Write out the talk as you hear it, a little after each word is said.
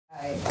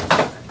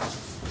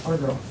or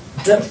the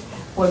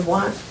would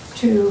want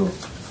to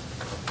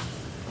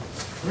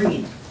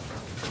read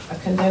a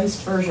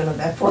condensed version of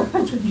that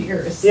 400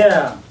 years.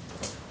 Yeah.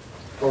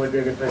 What would be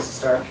a good place to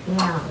start?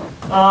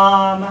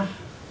 Yeah.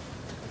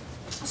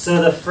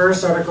 So the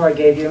first article I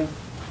gave you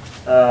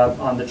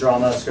on the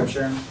drama of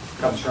Scripture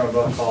comes from a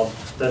book called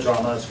The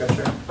Drama of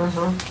Scripture.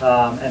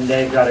 And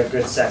they've got a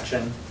good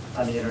section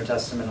on the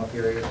intertestamental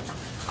period.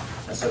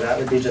 And so that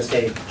would be just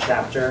a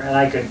chapter, and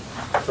I could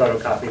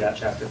photocopy that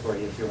chapter for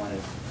you if you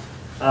wanted.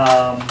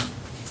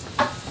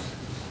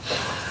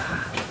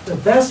 The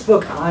best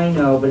book I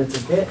know, but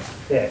it's a bit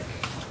thick,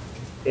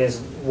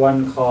 is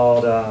one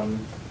called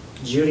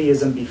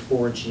Judaism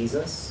Before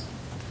Jesus.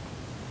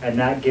 And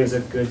that gives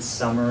a good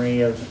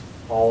summary of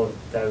all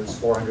of those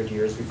 400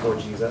 years before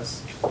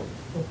Jesus.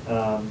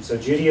 So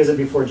Judaism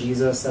Before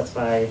Jesus, that's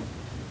by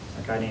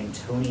a guy named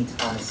Tony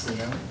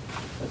Tomasino.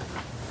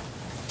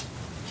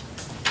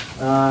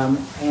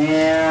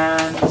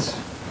 And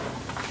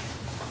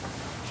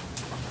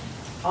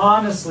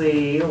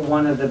honestly,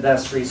 one of the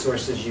best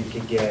resources you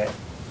could get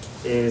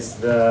is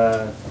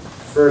the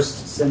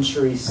First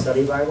Century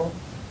Study Bible.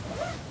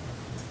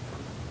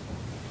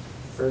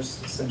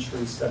 First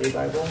Century Study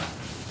Bible.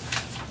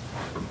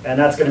 And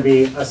that's going to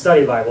be a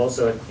study Bible,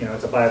 so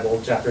it's a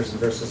Bible, chapters and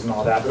verses and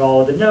all that, but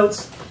all of the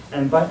notes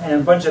and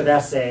a bunch of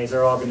essays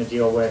are all going to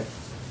deal with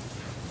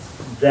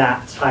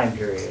that time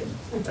period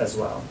as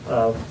well.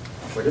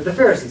 Where did the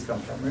Pharisees come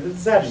from? Where did the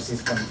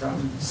Sadducees come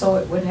from? So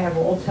it would have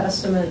Old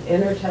Testament,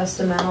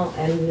 Intertestamental,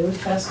 and New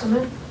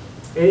Testament?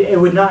 It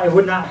would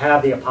not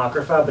have the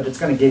Apocrypha, but it's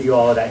going to give you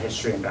all of that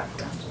history and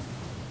background.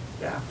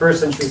 Yeah, First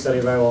Century Study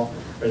Bible.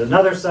 There's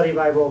another study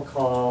Bible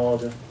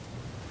called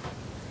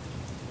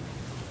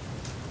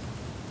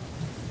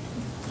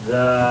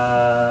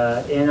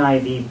the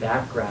NIV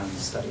Background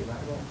Study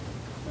Bible.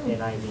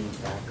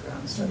 NIV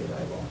Background Study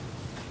Bible.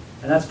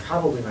 And that's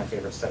probably my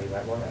favorite study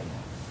Bible right now.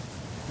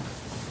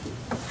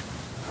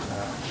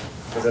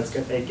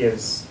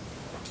 Because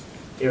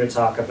it would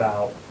talk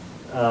about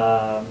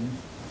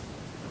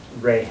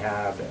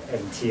Rahab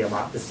and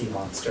Tiamat, the sea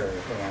monster,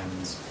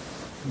 and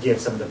give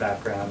some of the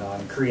background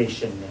on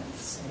creation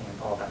myths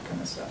and all that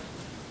kind of stuff.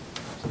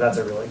 So that's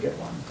a really good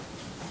one.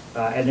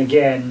 And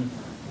again,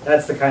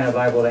 that's the kind of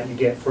Bible that you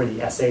get for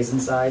the essays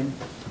inside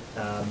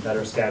that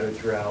are scattered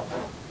throughout,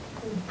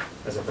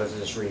 as opposed to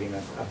just reading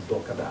a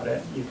book about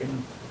it. You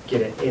can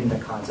get it in the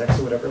context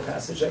of whatever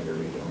passage that you're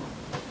reading.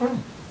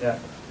 Yeah.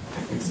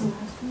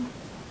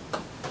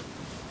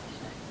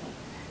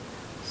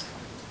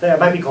 That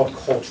might be called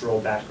cultural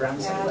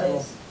background study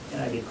Bible.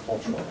 And I'd be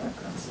cultural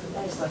background study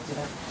Bible. I just looked it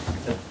up.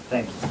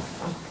 Thank you.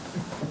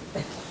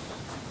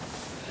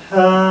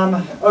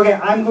 Okay,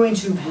 I'm going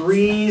to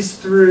breeze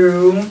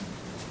through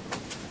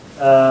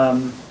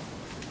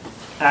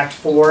Act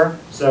 4,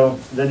 so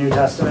the New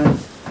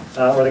Testament,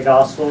 or the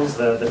Gospels,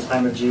 the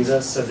time of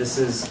Jesus. So this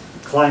is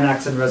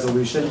climax and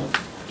resolution,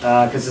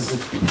 because this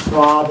is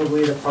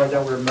probably the part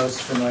that we're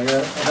most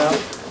familiar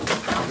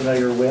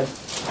with.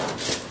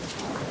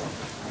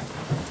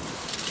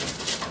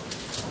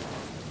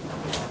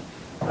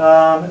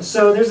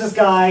 So there's this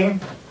guy,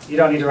 you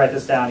don't need to write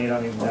this down, you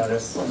don't even know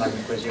this, I'm not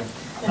going to quiz you,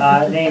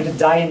 named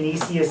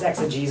Dionysius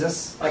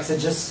Exegetus,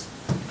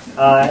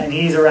 and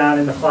he's around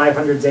in the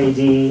 500s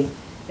AD.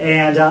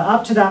 And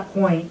up to that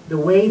point, the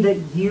way that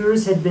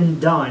years had been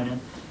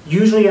done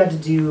usually had to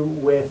do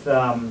with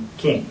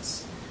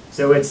kings.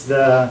 So it's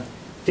the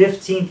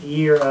 15th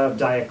year of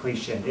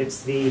Diocletian.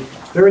 It's the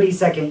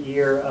 32nd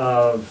year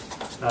of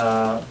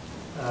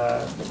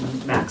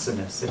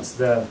Maximus. It's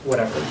the,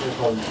 whatever, they're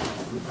called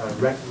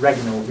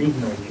regnal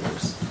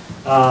years.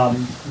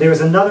 There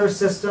was another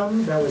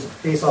system that was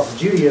based off of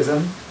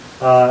Judaism.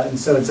 And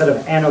so instead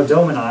of Anno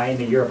Domini, in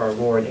the year of our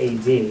Lord,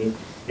 AD,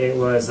 it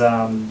was,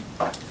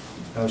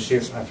 oh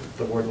shoot,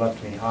 the word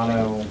left me,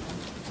 Anno,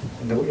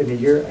 in the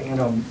year,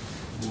 Anno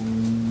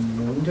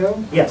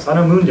Mundo? Yes,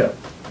 Anno Mundo,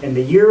 in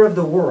the year of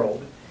the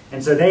world.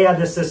 And so they had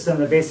this system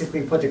that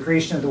basically put the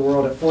creation of the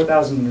world at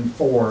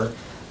 4004.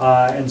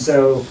 And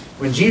so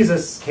when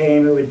Jesus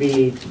came, it would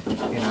be,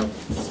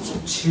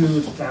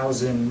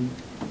 2000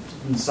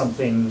 and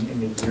something in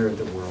the year of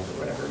the world or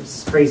whatever.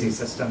 It's a crazy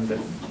system that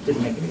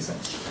didn't make any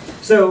sense.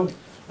 So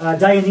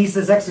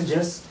Dionysius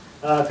Exegetus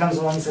comes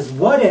along and says,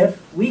 what if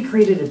we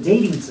created a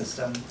dating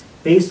system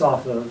based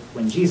off of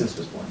when Jesus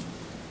was born?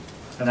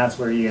 And that's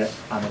where you get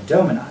Anno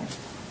Domini,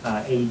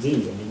 AD,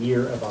 in the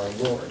year of our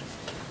Lord.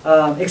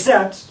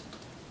 Except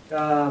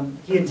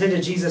he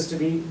intended Jesus to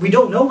be, we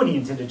don't know when he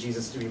intended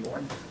Jesus to be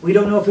born. We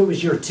don't know if it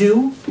was year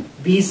 2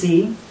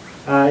 BC,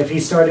 if he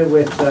started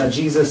with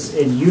Jesus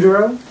in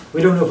utero.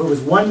 We don't know if it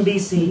was 1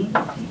 BC.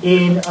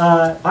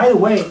 By the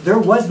way, there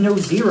was no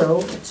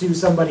 0 to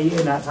somebody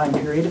in that time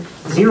period.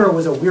 0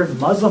 was a weird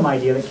Muslim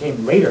idea that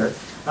came later.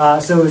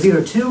 So it was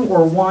either 2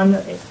 or 1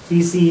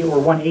 BC or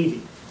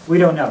 180. We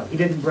don't know. He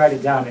didn't write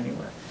it down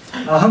anywhere.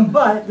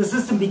 But the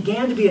system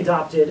began to be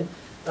adopted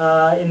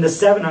in the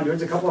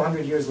 700s, a couple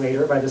hundred years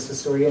later, by this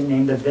historian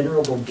named the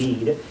Venerable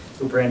Bede,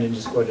 who Brandon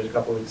just quoted a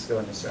couple weeks ago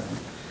in his sermon.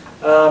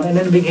 and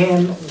then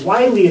became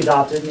widely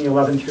adopted in the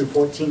 11th through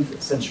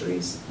 14th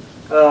centuries.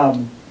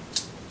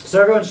 So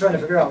everyone's trying to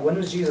figure out, when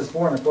was Jesus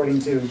born according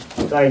to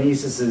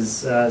Dionysius's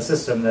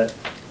system that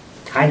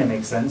kind of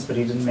makes sense, but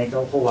he didn't make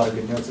a whole lot of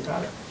good notes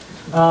about it.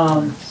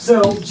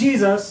 So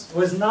Jesus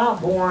was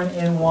not born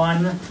in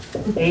 1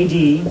 AD,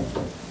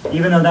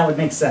 even though that would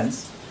make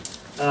sense.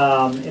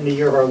 In the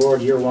year of our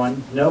Lord, year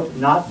 1. Nope,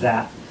 not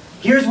that.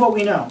 Here's what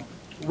we know.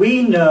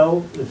 We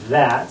know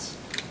that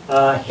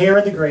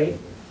Herod the Great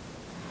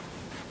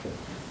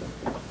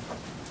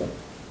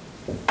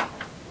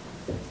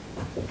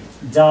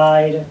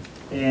died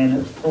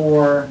in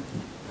 4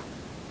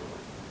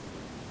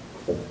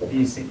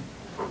 BC.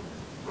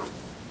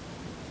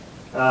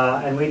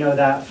 And we know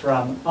that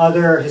from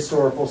other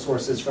historical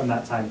sources from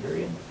that time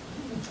period.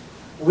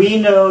 We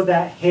know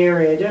that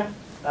Herod,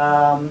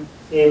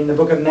 in the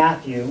book of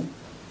Matthew,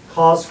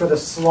 calls for the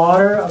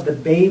slaughter of the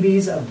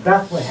babies of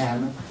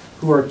Bethlehem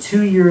who are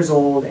 2 years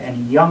old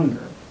and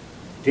younger,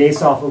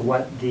 based off of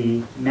what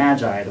the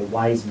Magi, the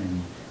wise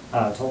men,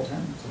 told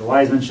him. So the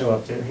wise men show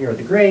up to Herod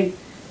the Great.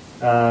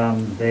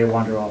 They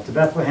wander off to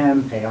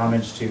Bethlehem, pay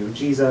homage to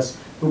Jesus,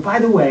 who, by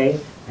the way,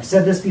 I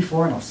said this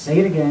before and I'll say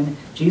it again,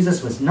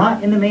 Jesus was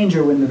not in the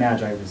manger when the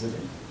Magi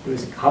visited. He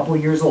was a couple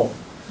years old.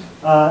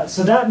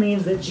 So that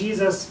means that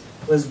Jesus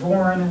was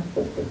born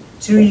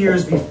 2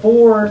 years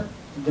before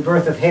the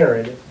birth of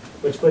Herod,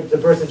 which put the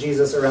birth of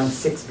Jesus around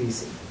 6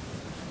 BC.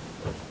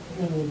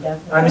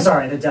 I'm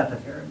sorry, the death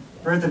of Herod.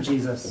 Birth of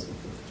Jesus,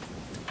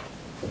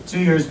 2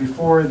 years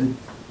before the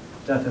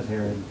death of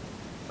Herod.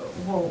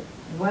 Well,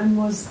 when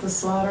was the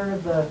slaughter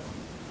of the...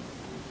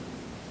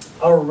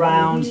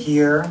 Around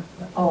here,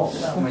 Oh,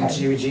 when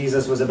okay.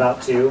 Jesus was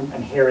about 2,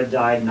 and Herod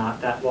died not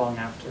that long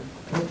after.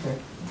 Okay.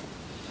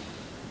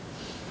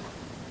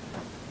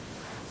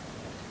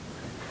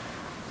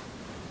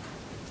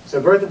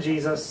 So birth of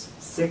Jesus,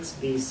 6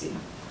 BC.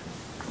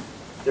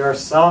 There are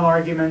some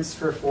arguments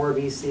for 4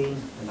 BC.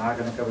 We're not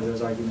going to cover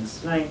those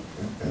arguments tonight.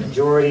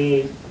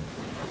 Majority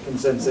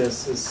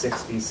consensus is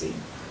 6 BC.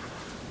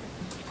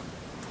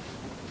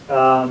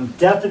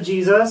 Death of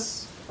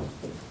Jesus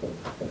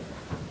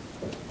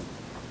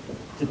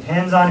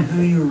depends on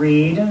who you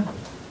read,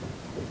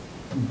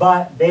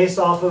 but based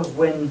off of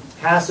when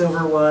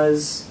Passover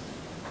was,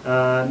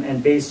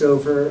 and based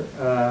over,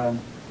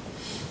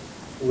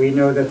 we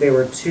know that there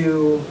were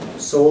 2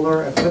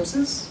 solar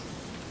eclipses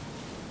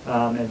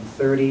in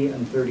 30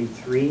 and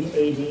 33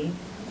 AD.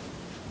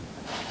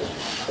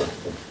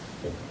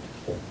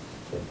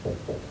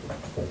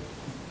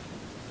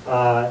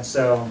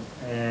 So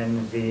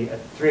in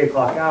at 3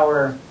 o'clock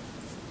hour,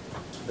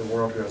 the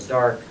world goes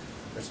dark,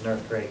 there's an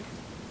earthquake,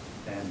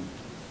 and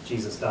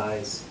Jesus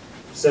dies.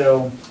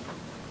 So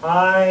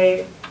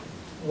I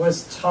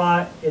was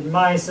taught in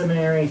my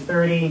seminary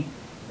 30.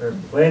 There are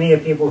plenty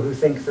of people who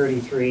think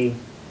 33.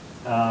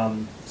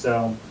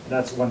 So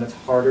that's one that's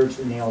harder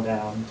to nail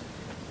down,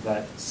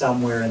 but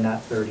somewhere in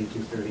that 30 to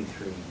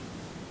 33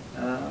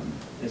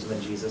 is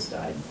when Jesus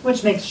died,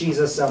 which makes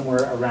Jesus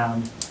somewhere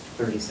around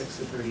 36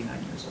 to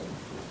 39 years old.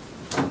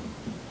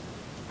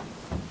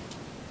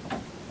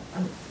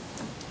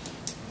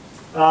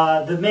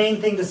 The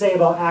main thing to say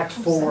about Act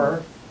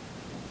 4,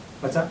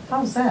 what's that?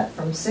 How's that?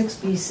 From 6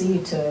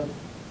 BC to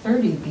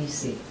 30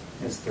 BC?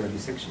 It's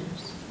 36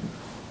 years.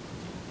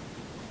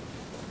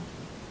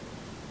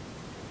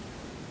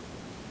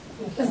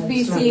 Because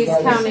BC is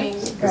counting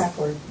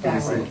backward.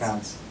 BC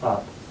counts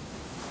up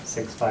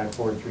 6, 5,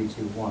 4, 3,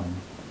 2, 1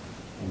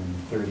 in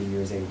 30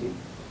 years AD.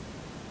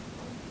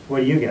 What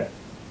do you get?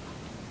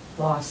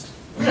 Lost.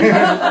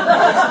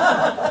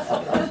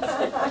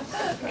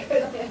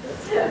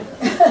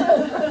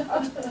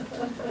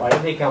 Why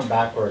did they count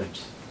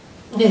backwards?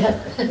 Yeah.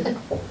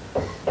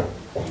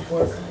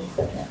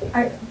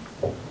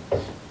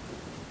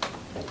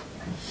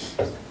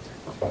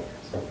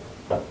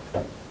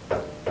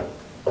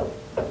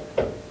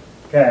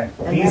 Okay,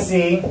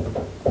 BC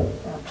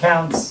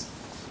counts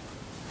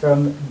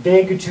from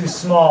big to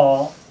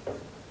small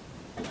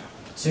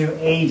to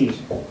 80.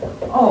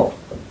 Oh,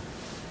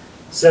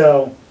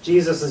 So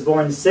Jesus is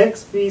born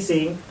 6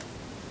 BC,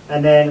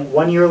 and then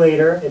 1 year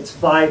later it's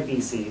 5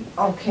 BC.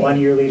 okay. 1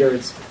 year later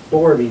it's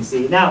 4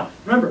 BC. Now,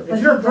 remember, But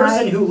if you're a he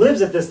person died- who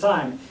lives at this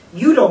time,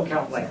 you don't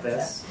count like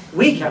this.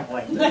 We count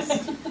like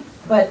this.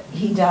 But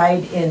he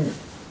died in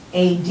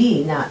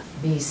AD, not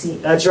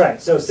BC. That's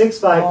right. So 6,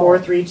 5, 4,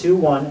 3, 2,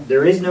 1.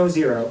 There is no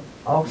 0.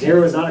 Okay.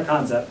 0 is not a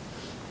concept,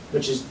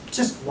 which is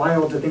just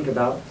wild to think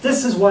about.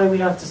 This is why we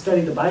have to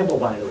study the Bible,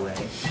 by the way.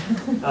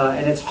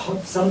 And it's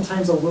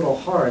sometimes a little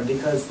hard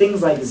because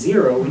things like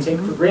 0 we take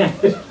for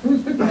granted.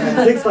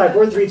 6, 5,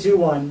 4, 3, 2,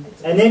 1.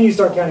 And then you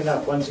start counting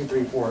up 1, 2,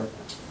 3, 4,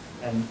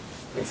 and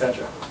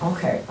etc.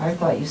 Okay, I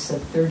thought you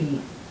said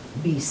 30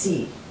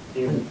 BC.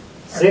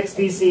 6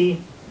 BC,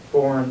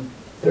 born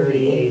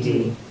 30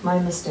 AD. My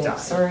mistake, Died.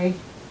 sorry.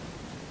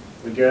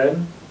 We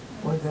good?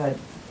 We're good.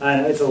 I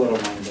know, it's a little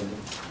mind-bending.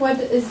 what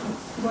is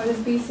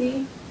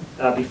BC?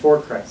 Before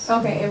Christ.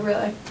 Okay, it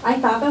really. I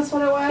thought that's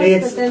what it was,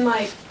 It's- but then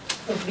like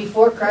It's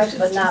before Christ,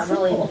 but not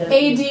really.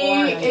 AD,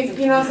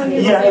 you know, some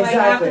people Yeah, say exactly.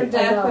 like after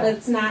death, but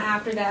it's not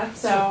after death,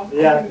 so.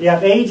 Yeah,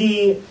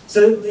 AD.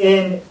 So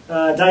in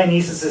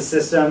Dionysus'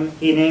 system,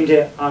 he named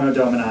it Anno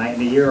Domini, in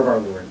the year of our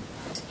Lord.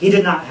 He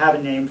did not have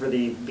a name for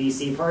the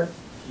BC part.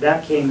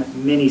 That came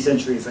many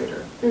centuries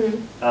later.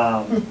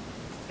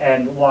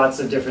 And lots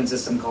of different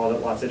systems called it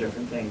lots of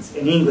different things.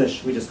 In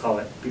English, we just call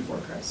it before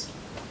Christ.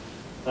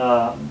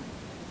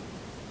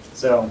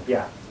 So,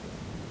 yeah.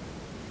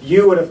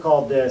 You would have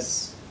called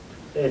this,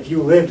 if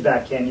you lived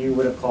back then, you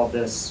would have called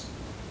this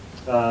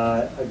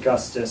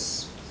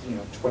Augustus,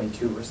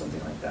 22 or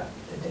something like that.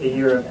 The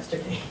year of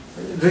yesterday.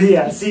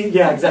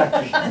 Yeah,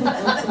 exactly.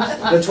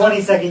 The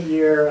 22nd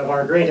year of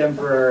our great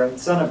emperor,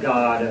 son of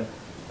God,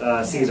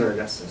 Caesar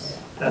Augustus.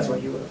 That's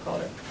what you would have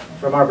called it.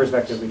 From our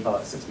perspective, we call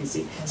it 6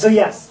 BC. So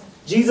yes,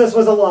 Jesus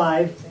was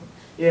alive,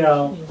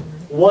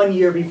 1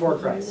 year before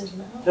Christ.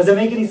 Does it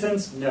make any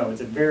sense? No,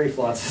 it's a very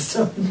flawed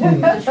system.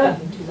 It's a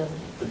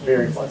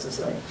very flawed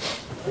system.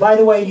 By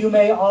the way, you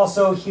may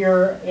also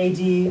hear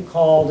AD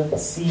called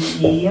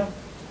CE.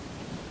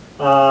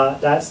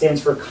 That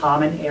stands for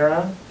Common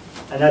Era.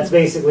 And that's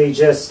basically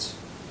just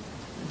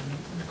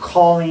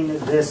calling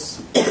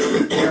this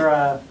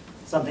era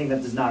something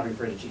that does not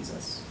refer to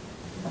Jesus.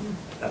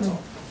 That's all.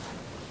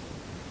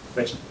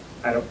 Which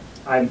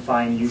I'm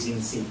fine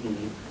using CE.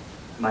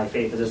 My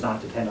faith does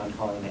not depend on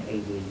calling it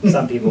AD.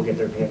 Some people get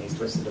their panties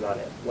twisted about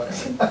it.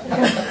 Whatever.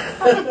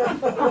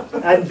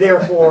 And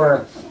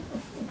therefore,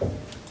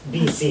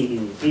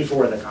 BCE,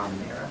 before the Common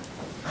Era.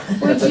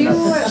 Would you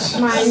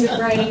mind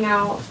writing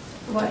out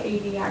what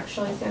AD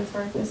actually stands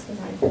for? Just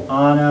because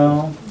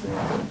Anno,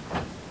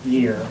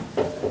 year.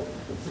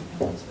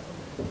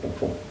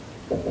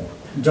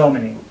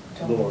 Domini,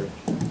 Lord.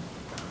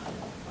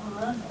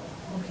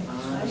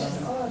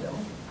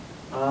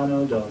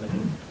 Anno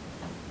Domini.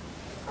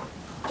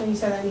 And you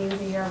said that means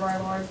the year of our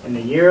Lord. In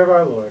the year of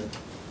our Lord.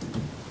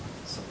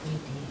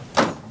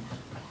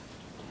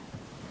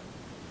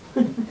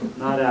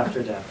 Not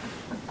after death.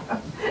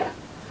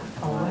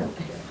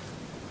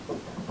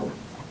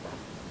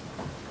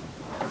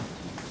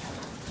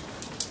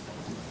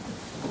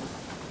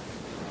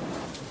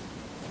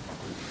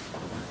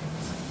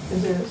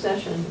 Is there a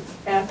session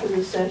after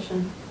the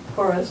session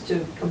for us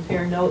to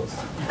compare notes?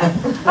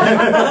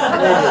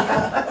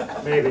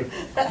 Maybe.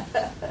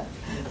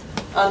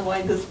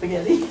 Unwind the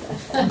spaghetti.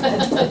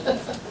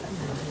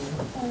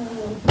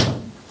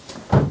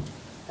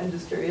 I'm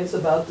just curious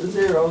about the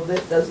zero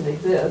that doesn't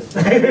exist.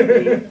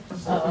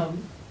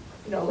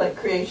 Like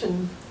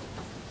creation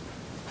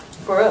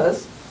for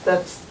us,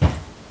 that's,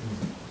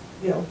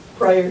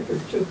 prior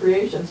to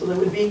creation, so there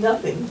would be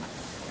nothing.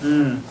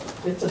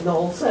 It's a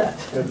null set.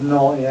 It's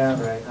null, yeah,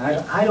 right.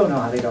 I don't know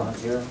how they don't have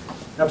zero.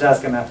 I have to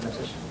ask a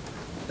mathematician.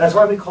 That's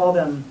why we call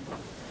them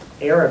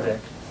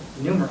Arabic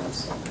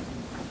numerals,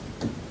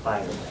 by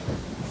the way,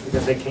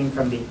 because they came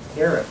from the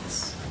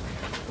Arabs.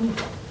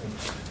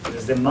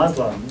 Because the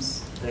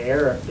Muslims, the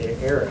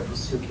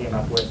Arabs who came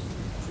up with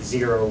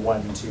 0,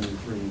 1, 2,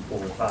 3, 4,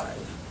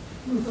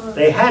 5.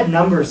 They had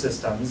number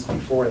systems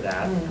before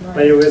that,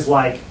 but it was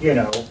like,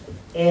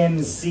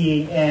 M,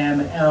 C,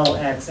 M, L,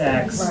 X,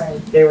 X.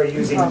 Right. They were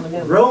using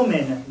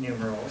Roman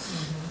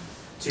numerals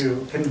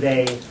to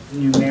convey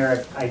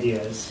numeric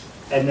ideas.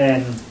 And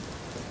then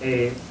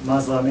a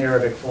Muslim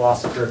Arabic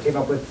philosopher came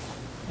up with,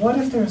 what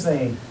if there's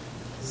a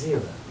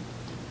 0?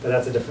 But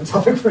that's a different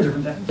topic for a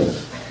different time.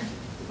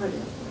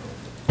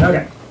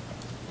 Okay.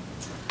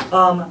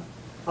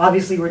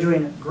 Obviously, we're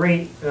doing a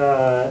great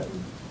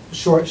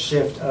short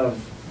shift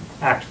of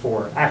Act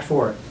 4. Act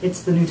 4,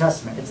 it's the New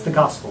Testament. It's the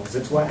Gospels.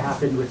 It's what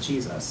happened with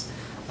Jesus.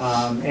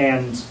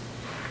 And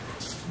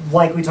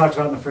like we talked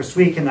about in the first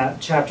week in that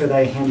chapter that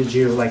I handed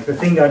you, the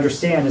thing to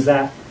understand is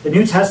that the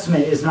New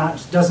Testament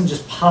doesn't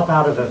just pop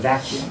out of a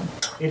vacuum.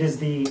 It is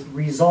the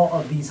result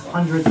of these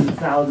hundreds and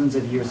thousands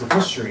of years of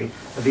history,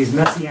 of these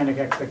messianic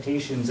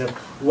expectations of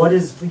what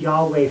is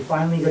Yahweh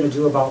finally going to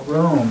do about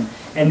Rome?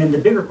 And then the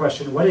bigger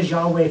question, what is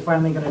Yahweh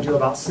finally going to do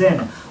about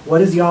sin?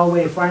 What is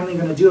Yahweh finally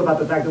going to do about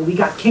the fact that we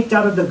got kicked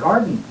out of the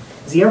garden?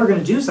 Is he ever going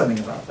to do something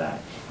about that?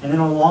 And then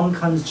along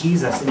comes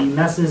Jesus, and he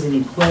messes and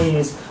he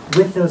plays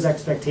with those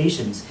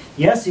expectations.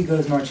 Yes, he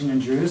goes marching in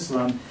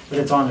Jerusalem, but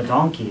it's on a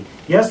donkey.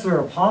 Yes, there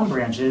are palm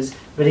branches,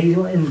 but he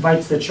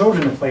invites the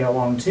children to play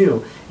along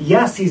too.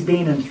 Yes, he's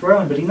being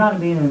enthroned, but he's not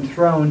being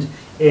enthroned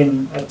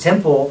in a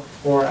temple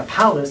or a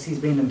palace. He's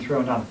being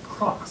enthroned on a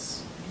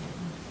cross.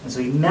 And so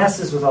he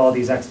messes with all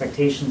these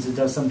expectations and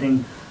does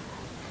something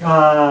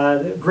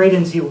great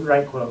into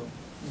right quote.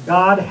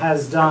 God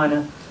has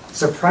done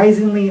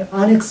surprisingly,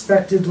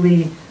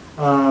 unexpectedly,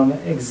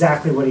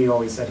 exactly what he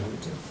always said he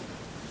would do.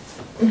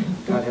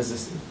 God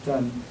has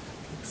done,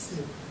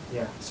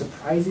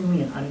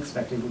 surprisingly and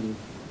unexpectedly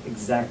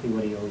exactly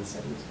what he always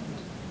said he was going to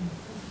do.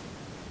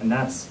 And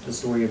that's the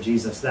story of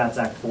Jesus. That's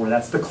Act 4.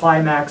 That's the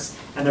climax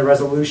and the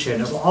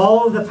resolution of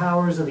all of the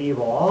powers of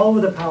evil, all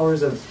of the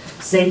powers of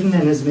Satan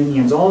and his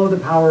minions, all of the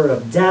power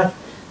of death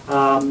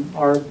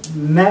are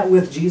met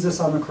with Jesus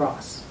on the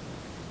cross.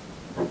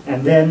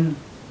 And then,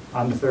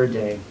 on the third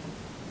day,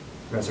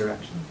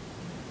 resurrection.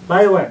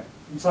 By the way,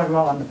 let's talk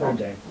about on the third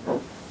day.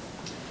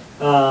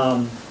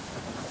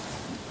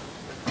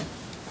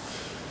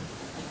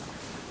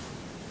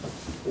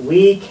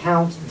 We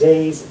count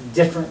days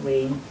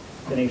differently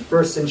than a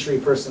first century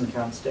person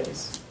counts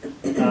days.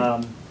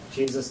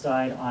 Jesus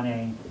died on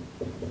a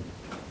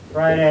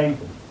Friday,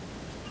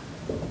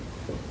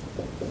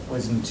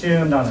 was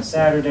entombed on a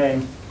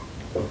Saturday,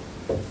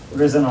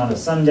 risen on a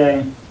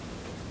Sunday.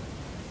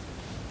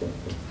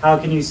 How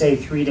can you say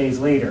 3 days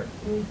later?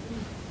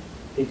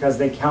 Because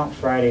they count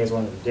Friday as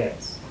one of the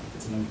days.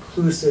 It's an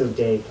inclusive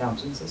day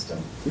counting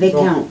system. They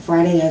count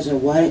Friday as a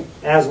what?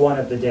 As one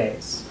of the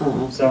days.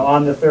 Oh, okay. So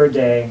on the third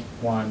day,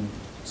 1,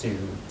 2,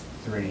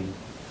 3,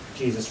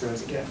 Jesus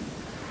rose again.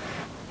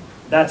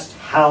 That's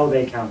how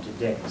they counted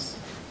days.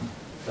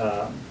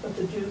 But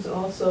the Jews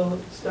also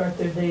start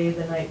their day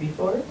the night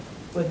before?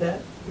 Would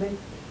that make?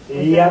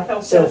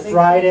 Yep, so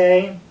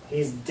Friday,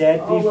 he's dead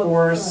All of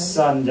before Friday.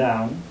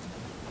 sundown.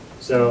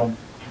 So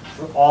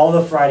for all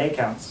the Friday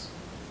counts.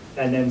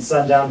 And then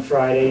sundown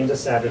Friday into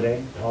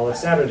Saturday, all of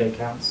Saturday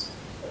counts.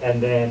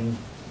 And then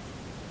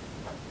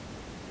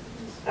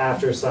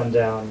after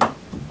sundown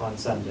on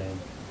Sunday,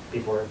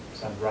 before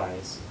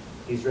sunrise,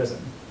 he's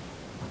risen.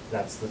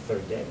 That's the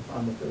third day,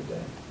 on the third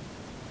day.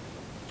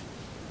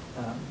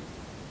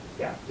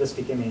 Yeah, this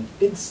became a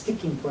big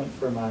sticking point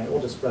for my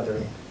oldest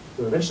brother,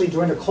 who eventually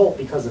joined a cult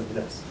because of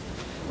this.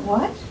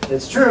 What?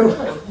 It's true.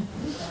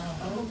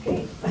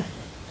 Okay.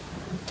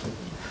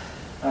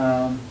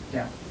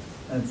 Yeah,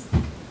 that's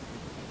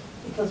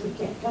Because we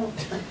can't count.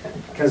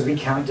 because we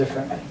count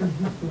differently.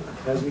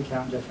 Because we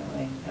count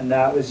differently, and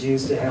that was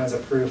used to him as a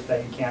proof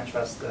that you can't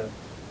trust the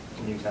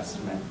New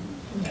Testament.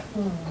 Yeah.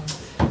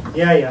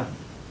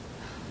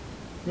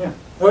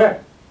 Okay.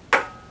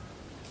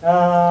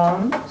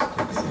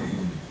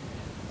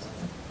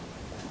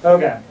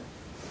 Okay.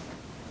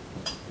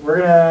 We're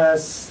gonna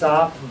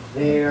stop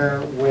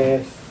there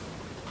with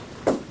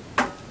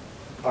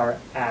our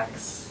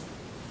Acts.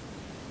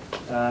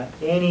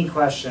 Any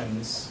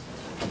questions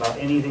about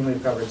anything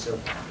we've covered so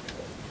far?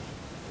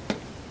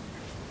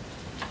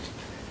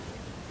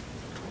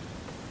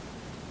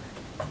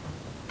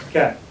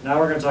 Okay, now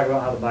we're going to talk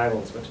about how the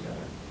Bible is put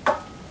together.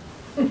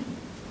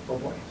 Oh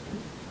boy.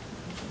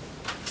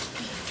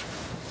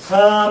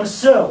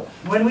 So,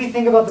 when we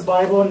think about the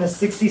Bible and the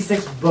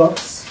 66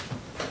 books,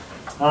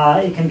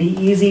 it can be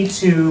easy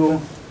to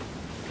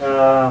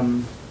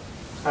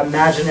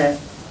imagine it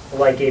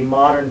like a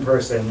modern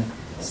person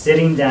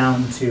sitting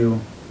down to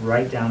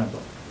write down a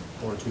book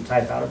or to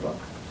type out a book.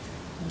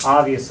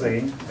 Obviously,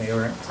 they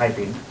weren't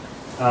typing,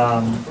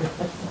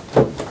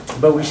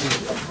 but we should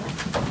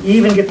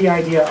even get the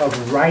idea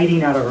of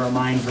writing out of our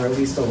mind for at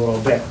least a little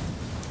bit.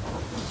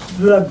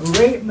 The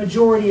great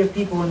majority of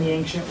people in the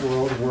ancient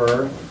world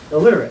were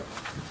illiterate.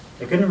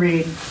 They couldn't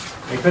read,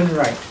 they couldn't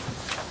write.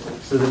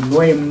 So the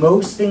way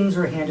most things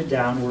were handed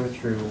down were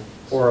through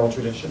oral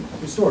tradition,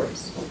 through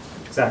stories.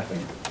 Exactly.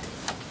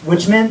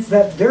 Which meant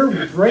that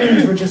their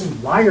brains were just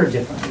wired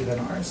differently than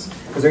ours,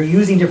 because they're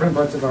using different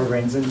parts of our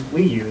brains than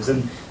we use.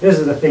 And this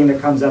is the thing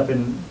that comes up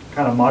in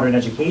kind of modern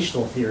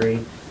educational theory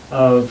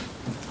of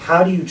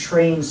how do you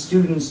train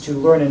students to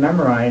learn and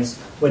memorize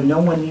when no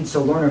one needs to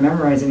learn or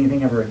memorize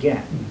anything ever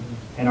again?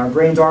 And our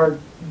brains are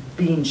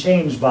being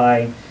changed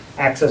by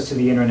access to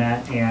the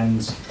internet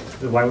and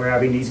why we're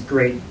having these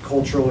great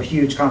cultural,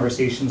 huge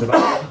conversations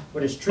about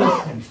what is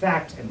truth and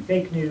fact and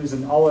fake news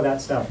and all of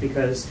that stuff,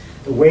 because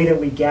the way that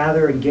we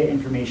gather and get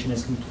information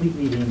is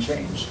completely being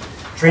changed.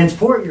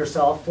 Transport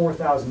yourself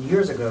 4,000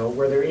 years ago,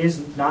 where there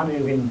is not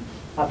even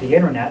the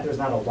internet, there's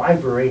not a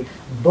library,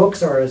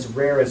 books are as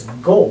rare as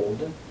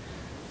gold.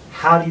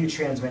 How do you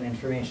transmit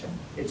information?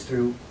 It's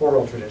through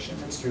oral tradition,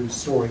 it's through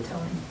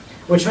storytelling,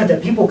 which meant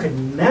that people could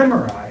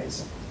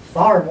memorize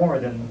far more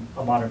than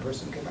a modern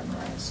person could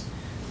memorize.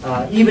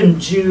 Even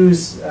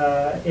Jews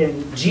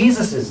in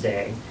Jesus'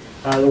 day,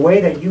 the way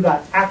that you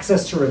got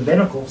access to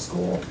rabbinical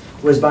school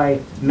was by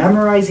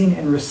memorizing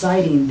and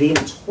reciting the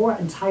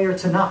entire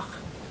Tanakh.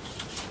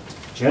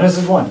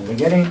 Genesis 1, in the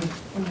beginning,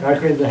 God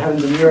created the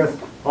heavens and the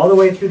earth, all the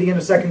way through the end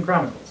of 2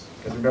 Chronicles,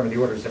 because remember the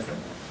order is different.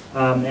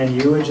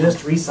 And you would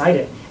just recite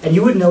it. And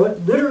you would know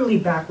it literally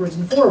backwards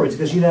and forwards,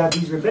 because you'd have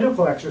these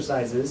rabbinical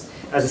exercises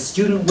as a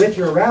student with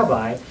your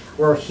rabbi,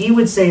 where he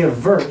would say a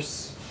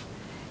verse,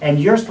 and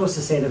you're supposed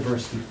to say the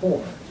verse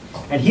before.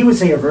 And he would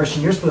say a verse,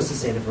 and you're supposed to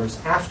say the verse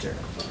after.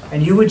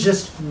 And you would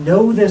just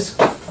know this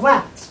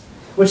flat,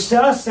 which to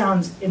us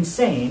sounds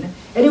insane.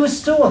 And it was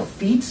still a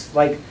feat.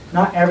 Like,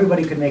 not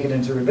everybody could make it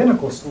into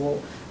rabbinical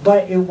school,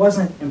 but it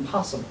wasn't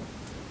impossible.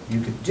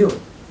 You could do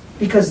it.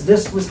 Because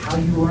this was how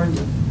you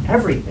learned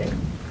everything.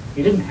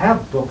 You didn't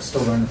have books to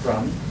learn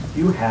from.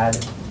 You had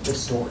the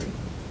story.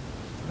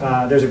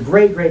 There's a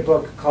great, great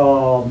book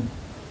called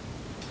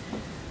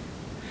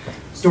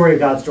Story of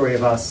God, Story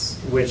of Us,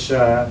 which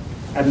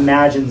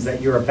imagines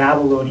that you're a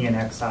Babylonian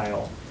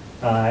exile.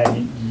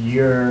 And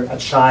you're a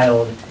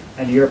child,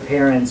 and your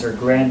parents or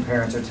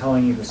grandparents are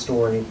telling you the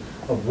story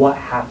of what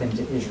happened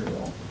to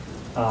Israel.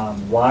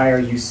 Why are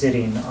you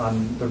sitting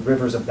on the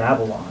rivers of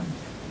Babylon?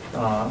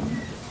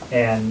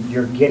 and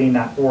you're getting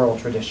that oral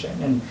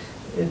tradition. And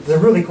it's a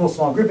really cool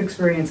small group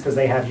experience because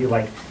they have you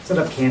like set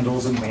up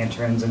candles and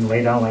lanterns and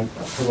lay down like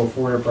a pillow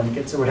for or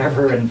blankets or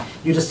whatever, and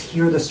you just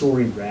hear the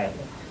story read,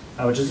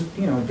 which is a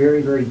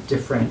very, very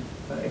different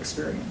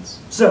experience.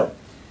 So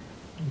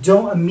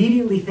don't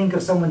immediately think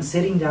of someone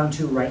sitting down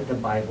to write the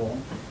Bible,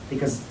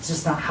 because it's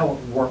just not how it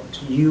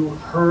worked. You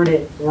heard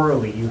it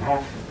orally. You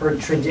heard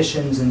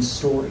traditions and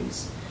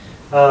stories.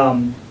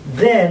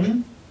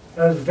 Then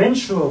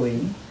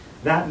eventually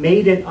that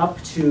made it up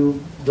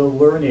to the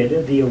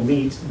learned, the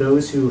elite,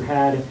 those who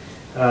had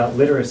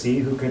literacy,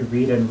 who could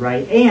read and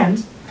write,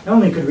 and not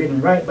only could read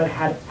and write, but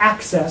had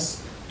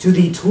access to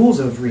the tools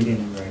of reading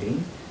and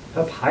writing,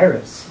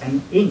 papyrus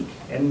and ink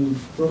and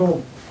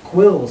little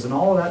quills and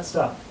all of that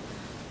stuff.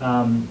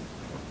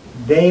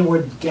 They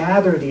would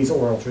gather these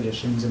oral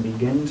traditions and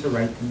begin to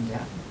write them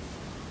down.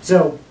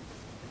 So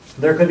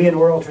there could be an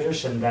oral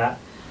tradition that,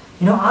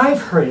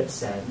 I've heard it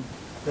said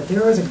that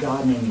there was a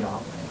God named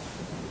Yahweh,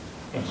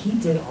 and he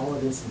did all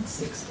of this in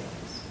 6 days.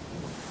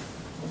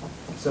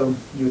 So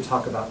you would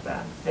talk about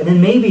that. And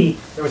then maybe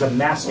there was a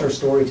master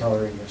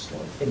storyteller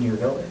in your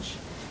village,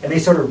 and they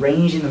started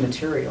arranging the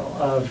material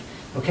of,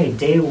 okay,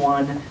 day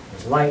 1,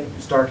 there's light and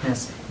there's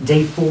darkness.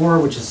 Day 4,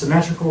 which is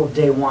symmetrical of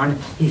day 1,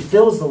 he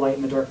fills the light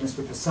and the darkness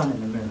with the sun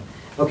and the moon.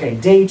 Okay,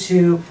 day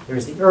 2,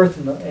 there's the earth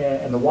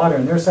and the water,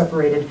 and they're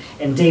separated.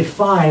 And day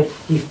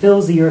 5, he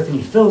fills the earth and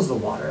he fills the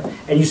water.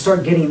 And you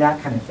start getting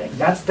that kind of thing.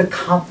 That's the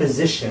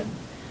composition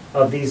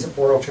of these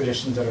oral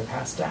traditions that are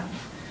passed down.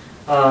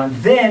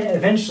 Then,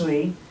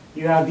 eventually,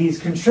 you have these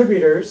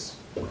contributors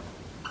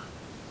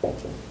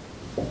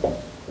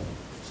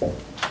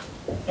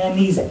and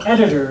these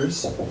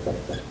editors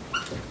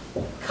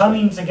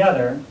coming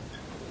together,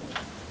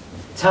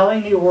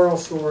 telling the oral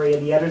story,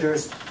 and the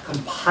editors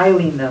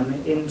compiling them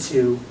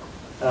into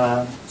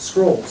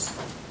scrolls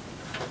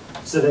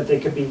so that they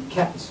could be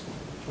kept.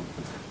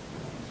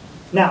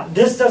 Now,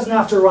 this doesn't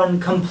have to run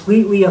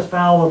completely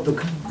afoul of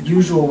the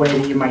usual way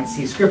that you might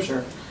see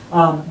Scripture.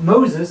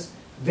 Moses,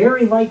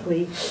 very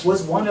likely,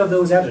 was one of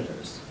those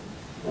editors.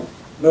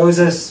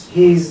 Moses,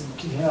 he's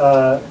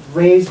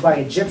raised by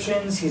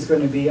Egyptians. He's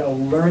going to be a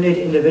learned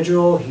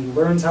individual. He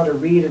learns how to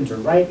read and to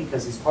write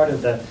because he's part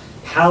of the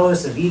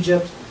palace of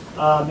Egypt.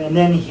 And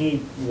then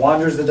he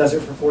wanders the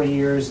desert for 40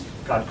 years.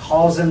 God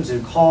calls him to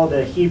call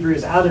the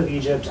Hebrews out of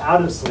Egypt,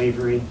 out of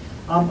slavery.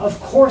 Of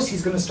course,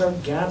 he's going to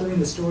start gathering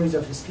the stories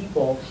of his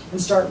people and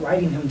start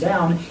writing them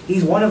down.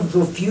 He's one of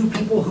the few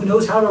people who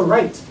knows how to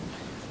write.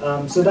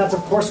 So that's, of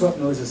course, what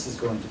Moses is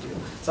going to do.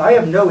 So I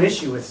have no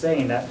issue with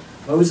saying that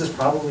Moses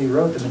probably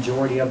wrote the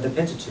majority of the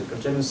Pentateuch,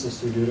 of Genesis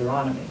through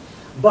Deuteronomy.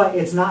 But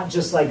it's not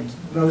just like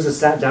Moses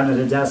sat down at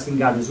a desk and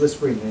God was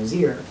whispering in his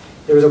ear.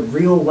 There was a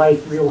real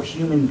life, real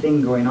human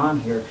thing going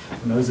on here.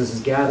 Moses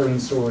is gathering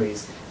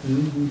stories,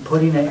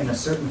 putting it in a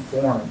certain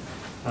form,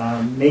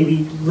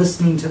 maybe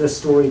listening to the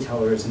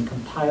storytellers and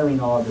compiling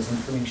all of this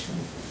information.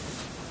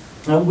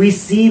 We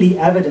see the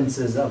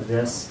evidences of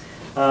this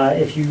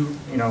if you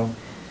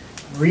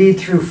read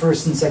through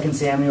 1st and 2nd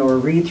Samuel or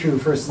read through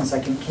 1st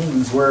and 2nd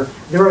Kings, where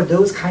there are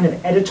those kind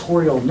of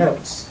editorial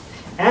notes.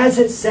 As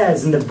it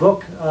says in the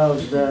book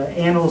of the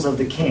Annals of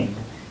the King,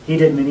 he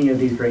did many of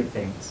these great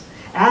things.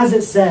 As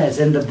it says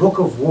in the book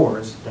of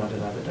Wars,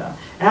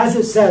 as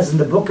it says in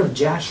the book of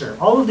Jasher,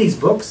 all of these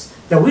books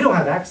that we don't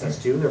have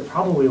access to, they're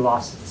probably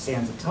lost at the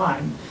sands of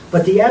time,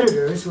 but the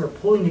editors who are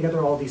pulling together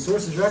all these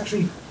sources are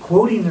actually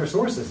quoting their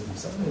sources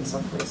in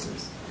some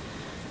places.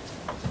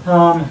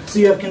 So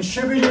you have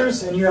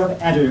contributors and you have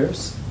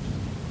editors.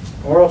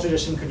 Oral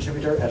tradition,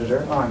 contributor,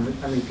 editor. Oh, I'm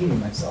repeating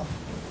myself.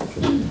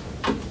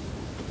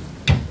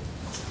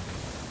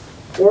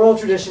 Oral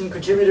tradition,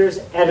 contributors,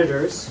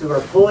 editors, who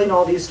are pulling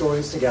all these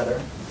stories together.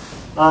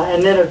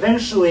 And then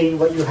eventually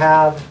what you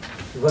have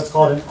is what's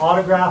called an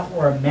autograph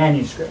or a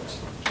manuscript.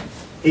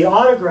 The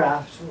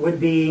autograph would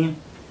be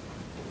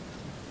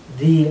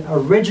the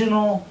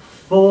original,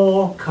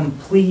 full,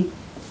 complete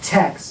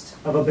text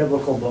of a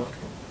biblical book.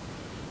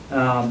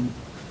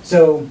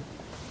 So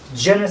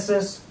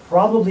Genesis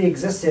probably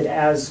existed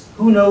as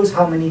who knows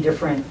how many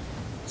different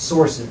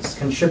sources,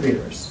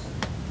 contributors.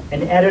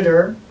 An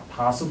editor,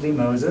 possibly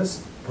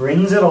Moses,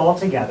 brings it all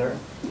together,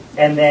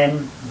 and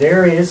then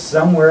there is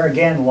somewhere,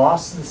 again,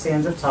 lost in the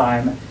sands of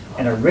time,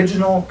 an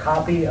original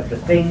copy of the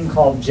thing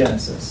called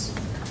Genesis,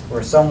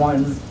 where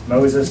someone,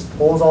 Moses,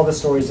 pulls all the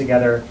stories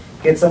together,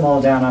 gets them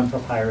all down on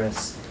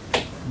papyrus.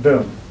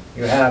 Boom,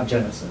 you have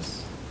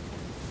Genesis.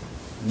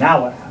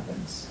 Now what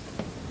happens?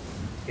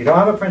 You don't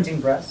have a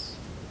printing press.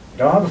 You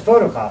don't have a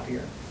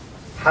photocopier.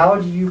 How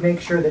do you make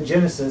sure that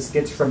Genesis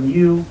gets from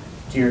you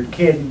to your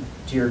kid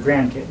to your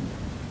grandkid?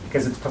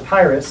 Because it's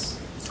papyrus,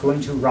 it's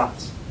going to rot.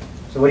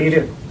 So what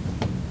do?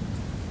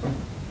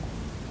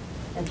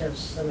 And have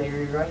somebody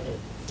rewrite it.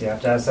 You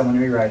have to have someone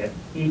rewrite it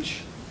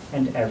each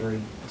and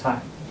every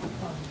time.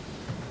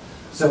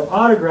 So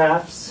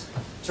autographs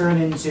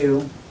turn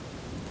into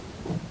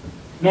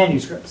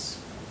manuscripts.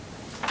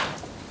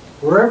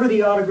 Wherever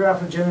the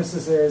autograph of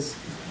Genesis is,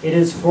 it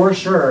is for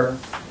sure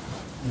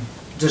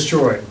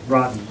destroyed,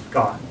 rotten,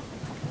 gone.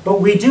 But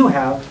we do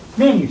have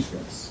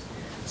manuscripts.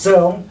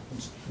 So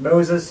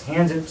Moses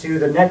hands it to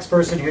the next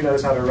person who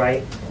knows how to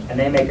write, and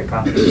they make a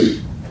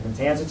copy. And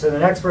hands it to the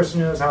next person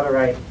who knows how to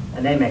write,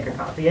 and they make a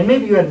copy. And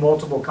maybe you had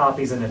multiple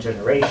copies in a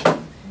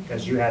generation,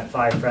 because you had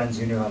 5 friends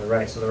who knew how to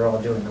write, so they're all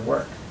doing the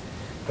work.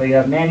 But you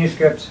have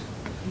manuscript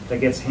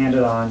that gets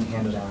handed on,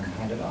 handed on,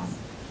 handed on.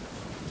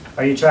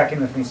 Are you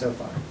tracking with me so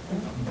far?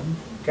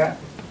 Okay.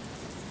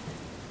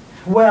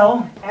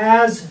 Well,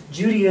 as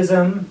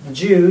Judaism, the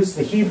Jews,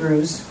 the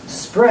Hebrews,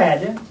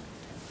 spread,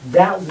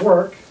 that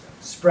work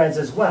spreads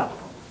as well.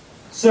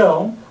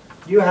 So,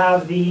 you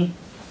have the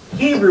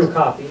Hebrew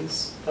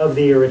copies of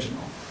the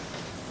original.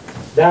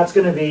 That's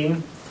going to be,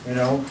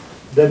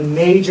 the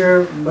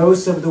major,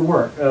 most of the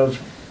work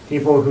of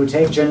people who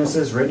take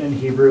Genesis written in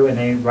Hebrew and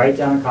they write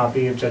down a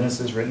copy of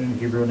Genesis written in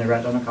Hebrew and they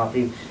write down a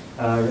copy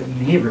written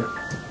in Hebrew.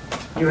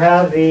 You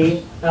have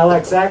the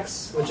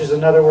LXX, which is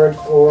another word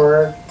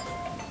for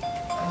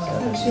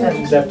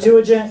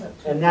Septuagint,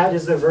 and that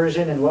is the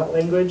version in what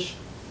language?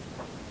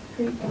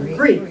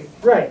 Greek.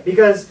 Right,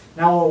 because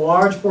now a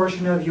large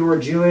portion of your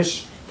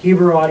Jewish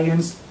Hebrew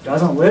audience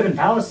doesn't live in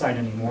Palestine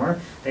anymore.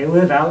 They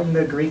live out in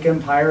the Greek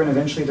Empire and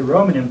eventually the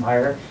Roman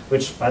Empire,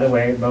 which, by the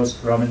way,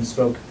 most Romans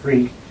spoke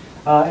Greek.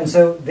 And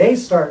so they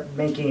start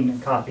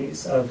making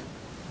copies of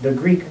the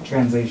Greek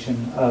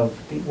translation of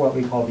what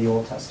we call the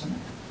Old Testament.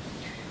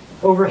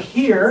 Over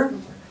here,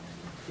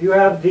 you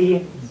have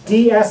the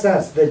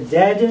DSS, the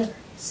Dead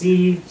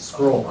Sea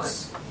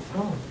Scrolls.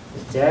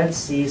 The Dead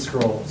Sea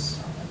Scrolls.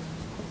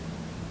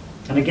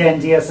 And again,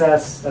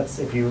 DSS, that's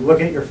if you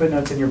look at your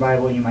footnotes in your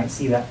Bible, you might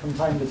see that from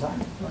time to time.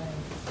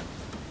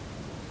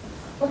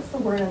 What's the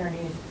word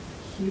underneath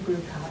Hebrew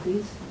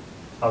copies?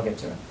 I'll get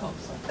to it. Oh,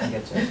 sorry. I'll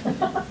get to it.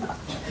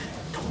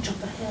 Don't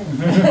jump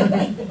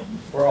ahead.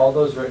 Were all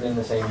those written in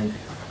the same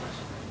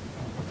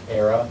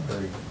era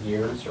or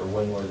years, or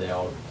when were they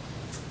all?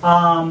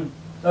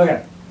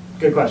 Okay,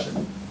 good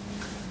question.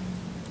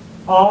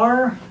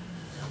 Are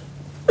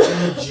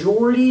the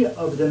majority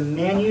of the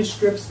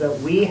manuscripts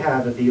that we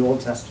have of the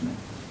Old Testament,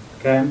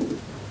 okay,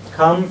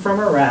 come from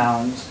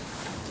around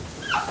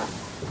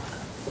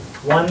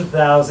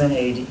 1000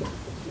 AD.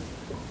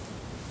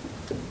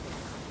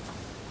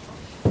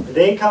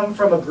 They come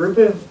from a group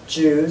of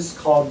Jews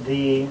called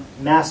the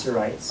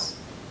Masoretes.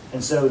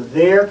 And so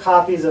their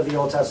copies of the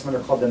Old Testament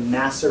are called the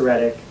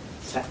Masoretic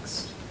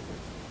text.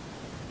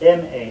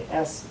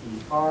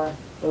 Maserotic.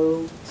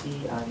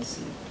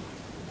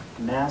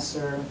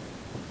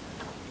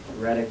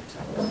 Masoretic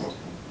text.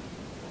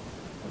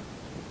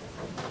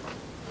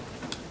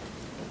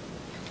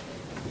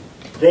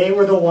 They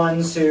were the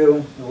ones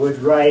who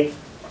would write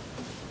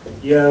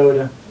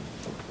Yod,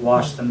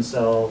 wash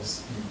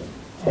themselves,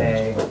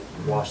 Hey,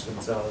 wash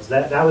themselves.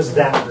 That was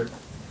that group.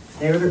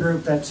 They were the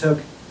group that took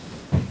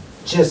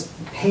just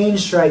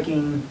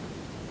painstaking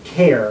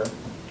care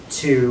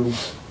to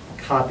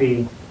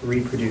copy,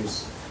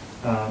 reproduce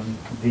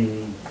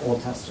the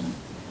Old Testament.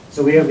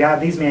 So we have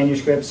got these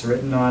manuscripts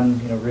written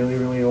on really,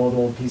 really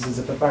old pieces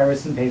of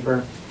papyrus and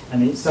paper.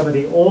 And some of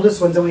the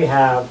oldest ones that we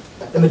have,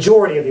 the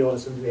majority of the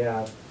oldest ones we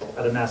have,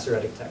 are the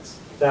Masoretic texts,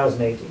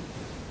 1000 AD.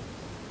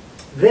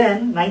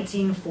 Then,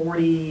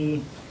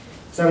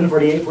 1947,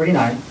 48,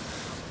 49,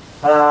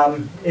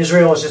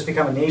 Israel has just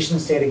become a nation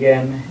state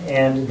again,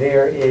 and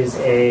there is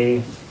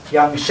a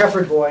young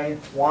shepherd boy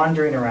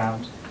wandering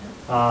around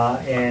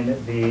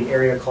in the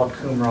area called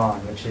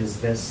Qumran, which is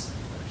this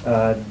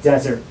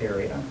desert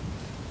area.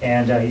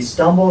 And he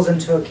stumbles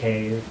into a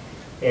cave,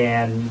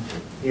 and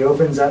he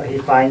opens up, he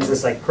finds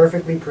this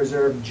perfectly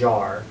preserved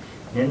jar,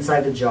 and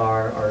inside the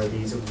jar are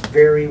these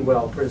very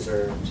well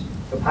preserved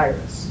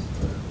papyrus.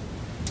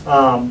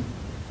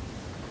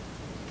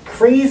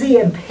 Crazy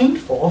and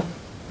painful.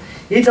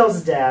 He tells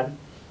his dad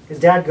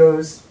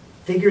goes,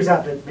 figures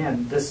out that,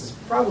 man, this is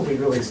probably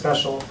really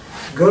special,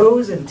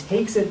 goes and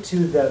takes it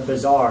to the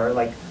bazaar,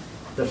 like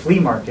the flea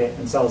market,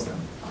 and sells them.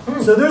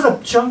 So there's a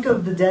chunk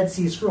of the Dead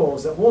Sea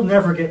Scrolls that we'll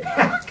never get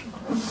back.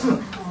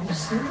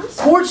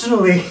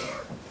 Fortunately,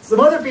 some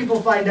other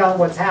people find out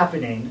what's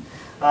happening,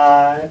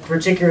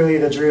 particularly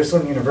the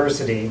Jerusalem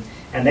University,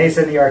 and they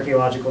send the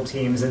archaeological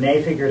teams, and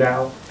they figured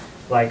out,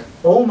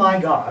 oh my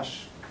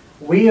gosh,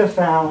 we have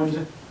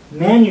found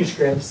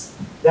manuscripts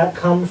that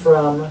come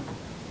from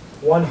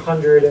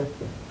 100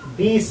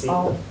 BC.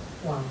 Oh,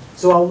 wow.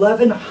 So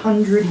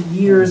 1100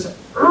 years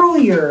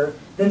earlier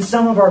than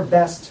some of our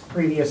best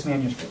previous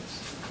manuscripts.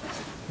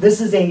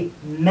 This is a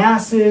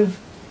massive,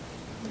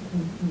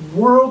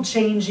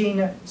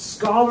 world-changing,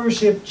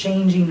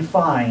 scholarship-changing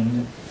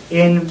find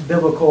in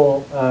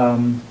biblical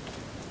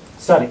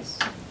studies.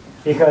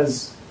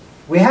 Because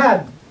we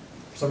had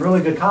some really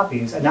good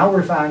copies, and now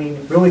we're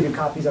finding really good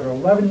copies that are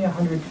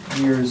 1100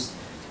 years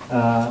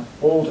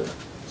older.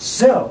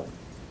 So,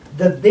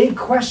 the big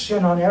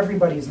question on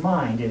everybody's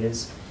mind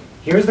is,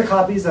 here's the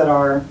copies that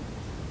are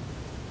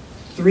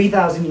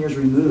 3,000 years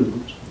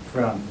removed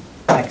from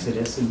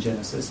Exodus and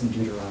Genesis and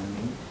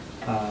Deuteronomy,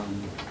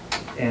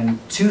 and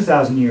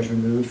 2,000 years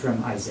removed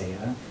from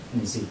Isaiah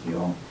and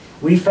Ezekiel.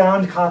 We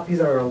found copies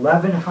that are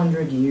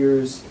 1,100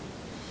 years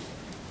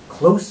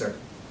closer.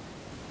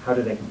 How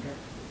do they compare?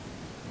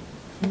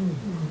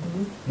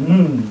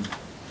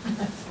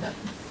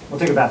 We'll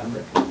take a bathroom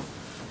break.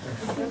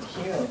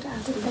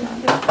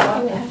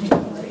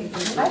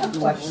 I have a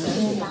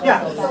question.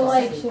 Yeah. So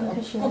like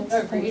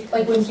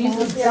when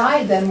Jesus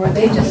died, then were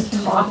they just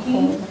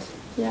talking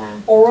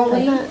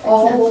orally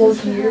all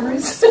those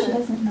years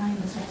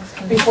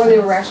before they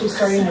were actually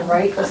starting to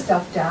write the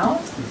stuff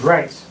down?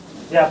 Right.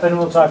 Yeah, and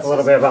we'll talk a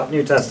little bit about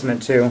New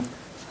Testament too.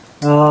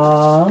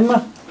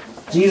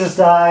 Jesus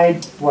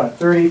died, what,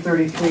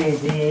 33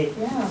 AD.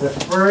 Yeah. The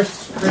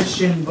first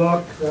Christian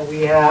book that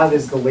we have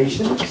is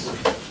Galatians,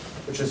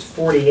 which is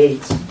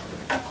 48.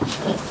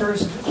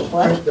 First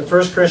what? The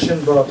first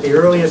Christian book, the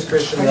earliest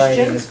Christian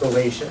writing is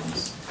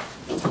Galatians.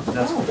 And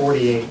that's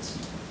 48.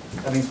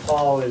 That means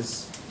Paul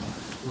is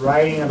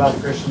writing about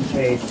the Christian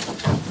faith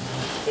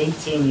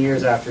 18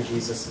 years after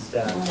Jesus'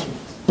 death,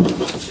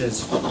 which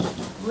is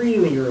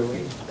really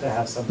early to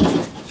have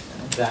something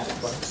that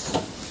close.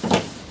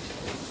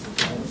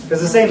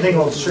 Because the same thing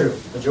holds true.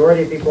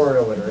 Majority of people are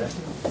illiterate.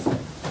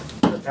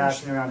 They're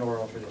passing around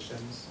oral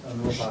traditions,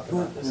 and we'll talk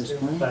about this too.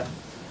 But,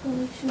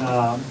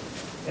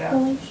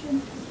 yeah.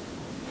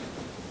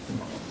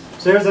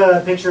 So there's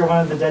a picture of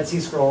one of the Dead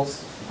Sea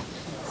Scrolls.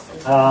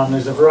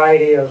 There's a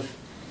variety of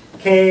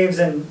caves,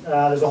 and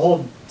there's a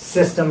whole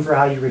system for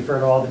how you refer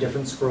to all the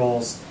different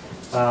scrolls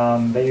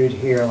that you'd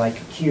hear, like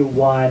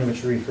Q1,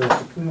 which refers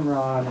to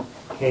Qumran,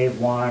 Cave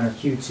 1, or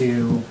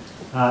Q2,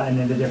 and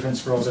then the different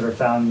scrolls that are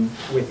found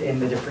within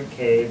the different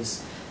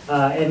caves.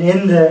 And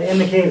in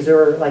the caves, there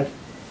were like,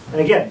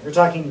 and again, you're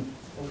talking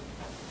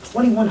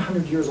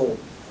 2,100 years old.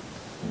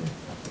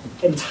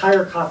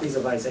 Entire copies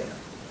of Isaiah,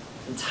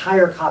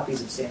 entire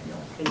copies of Samuel,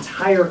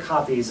 entire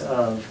copies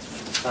of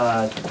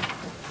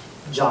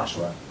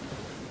Joshua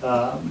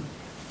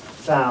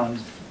found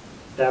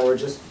that were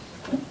just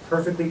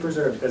perfectly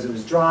preserved because it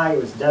was dry,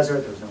 it was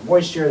desert, there was no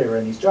moisture, they were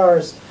in these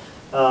jars.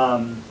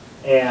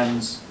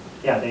 And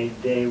yeah,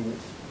 they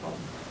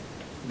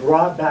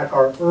brought back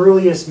our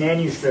earliest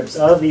manuscripts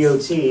of the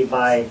OT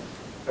by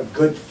a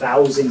good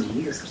 1,000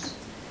 years.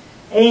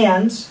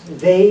 And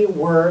they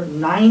were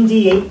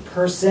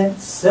 98%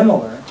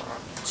 similar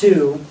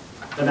to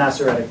the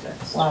Masoretic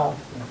text. Wow.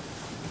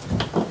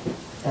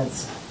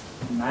 That's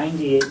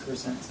 98%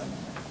 similar.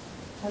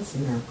 a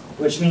miracle.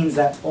 Which means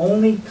that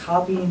only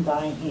copying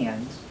by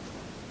hand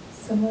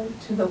Similar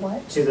to the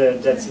what? to the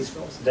Dead Sea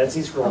Scrolls. The Dead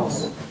Sea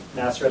Scrolls,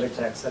 Masoretic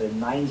text, had a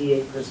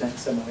 98%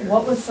 similarity.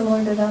 What was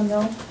similar to them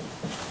though?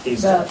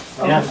 These The-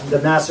 two. And the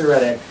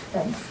Masoretic,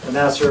 Thanks. the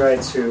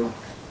Masoretes who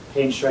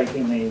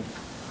painstakingly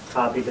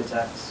copied the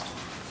text.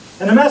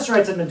 And the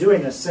Masoretes have been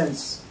doing this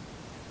since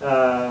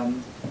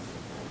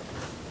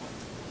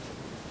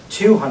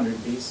 200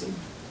 BC.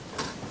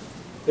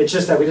 It's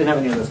just that we didn't have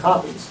any of those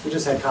copies. We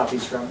just had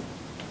copies from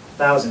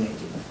 1000 AD.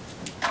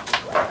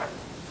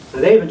 So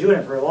they've been doing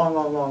it for a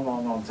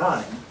long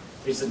time.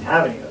 We just didn't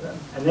have any of them.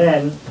 And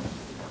then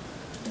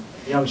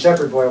a young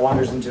shepherd boy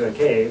wanders into a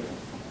cave,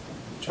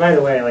 which, by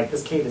the way, like,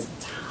 this cave is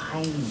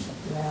tiny.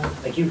 Yeah.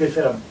 Like, you could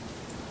fit a,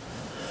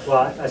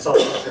 well, I saw the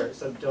picture,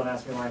 so don't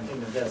ask me why I'm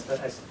thinking of this,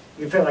 but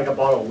you could fit like a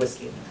bottle of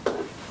whiskey in there.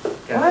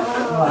 Okay?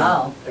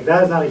 Wow. Like,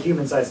 that is not a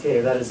human-sized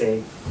cave. That is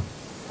a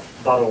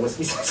bottle of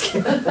whiskey-sized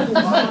cave.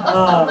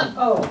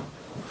 Oh.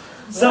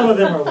 Some of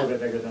them are a little bit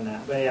bigger than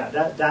that, but yeah,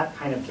 that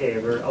kind of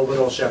cave, or a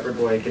little shepherd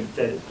boy could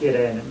get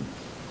in and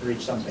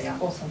reach something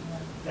out. Awesome.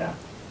 Yeah.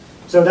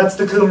 So that's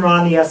the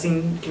Qumran, the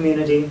Essene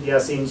community, the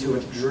Essenes who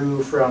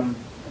withdrew from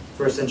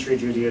first century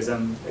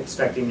Judaism,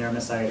 expecting their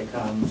Messiah to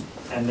come,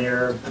 and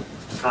they're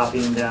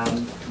copying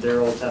down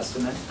their Old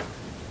Testament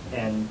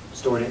and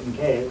stored it in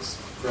caves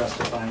for us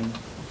to find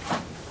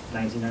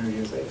 1,900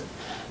 years later.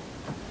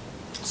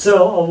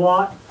 So a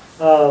lot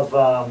of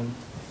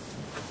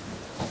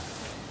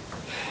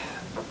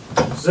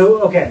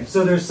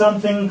so there's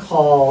something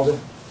called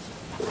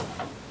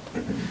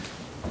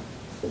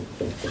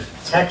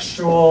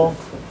textual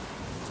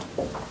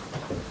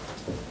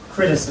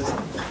criticism.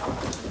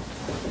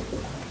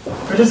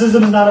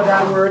 Criticism is not a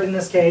bad word in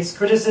this case.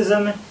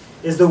 Criticism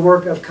is the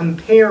work of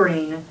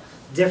comparing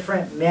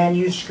different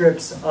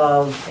manuscripts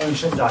of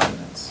ancient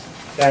documents.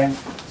 Okay?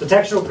 So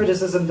textual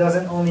criticism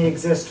doesn't only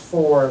exist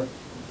for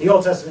the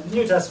Old Testament. The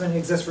New Testament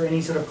exists for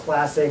any sort of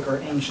classic or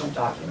ancient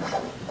document.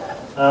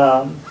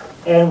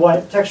 And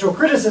what textual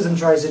criticism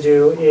tries to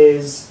do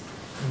is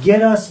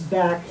get us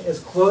back as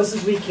close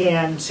as we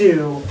can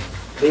to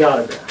the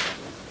autograph.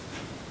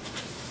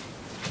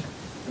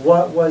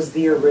 What was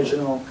the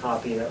original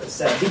copy that was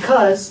said?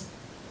 Because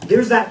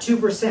there's that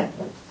 2%.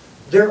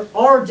 There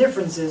are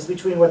differences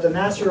between what the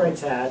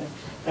Masoretes had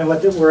and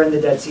what were in the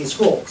Dead Sea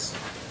Scrolls.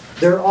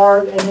 There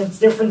are, and it's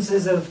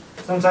differences of,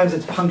 sometimes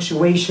it's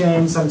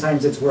punctuation,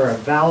 sometimes it's where a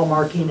vowel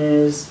marking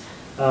is,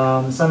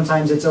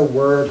 sometimes it's a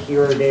word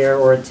here or there,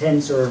 or a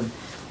tense, or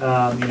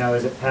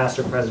is it past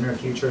or present or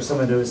future, some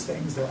of those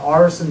things. There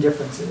are some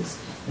differences.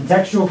 And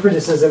textual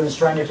criticism is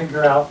trying to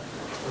figure out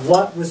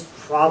what was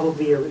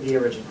probably the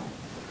original.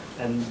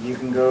 And you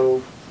can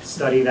go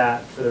study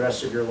that for the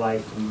rest of your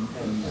life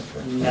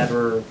and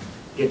never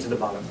get to the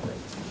bottom of it.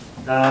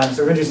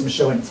 So we're going to do some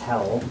show and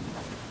tell.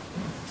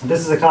 This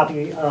is a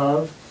copy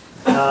of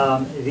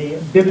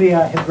the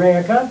Biblia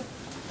Hebraica,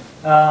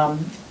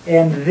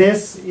 and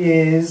this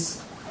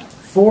is,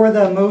 for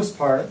the most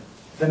part,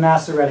 the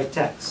Masoretic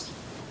text.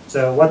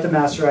 So what the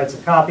Masoretes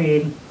have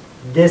copied,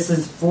 this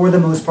is, for the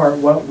most part,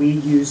 what we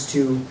use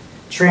to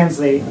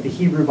translate the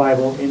Hebrew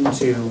Bible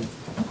into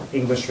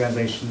English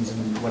translations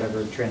and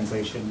whatever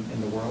translation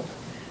in the world.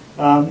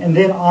 And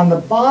then on the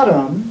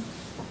bottom,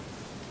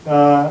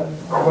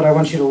 what I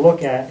want you to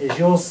look at is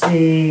you'll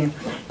see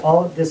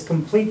all this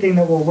complete thing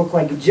that will look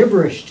like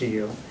gibberish to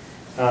you.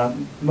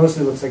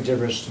 Mostly looks like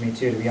gibberish to me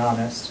too, to be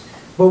honest.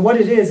 But what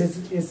it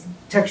is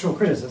textual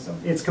criticism.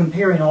 It's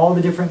comparing all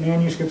the different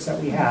manuscripts that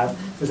we have,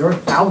 because there are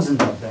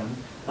thousands of them.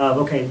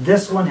 Okay,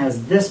 this one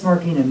has this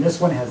marking and this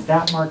one has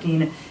that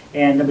marking,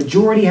 and the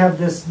majority have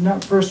this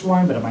first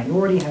one, but a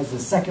minority has the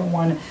second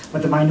one.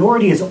 But the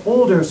minority is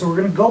older, so we're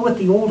going to go with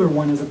the older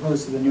one as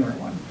opposed to the newer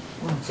one.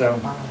 So,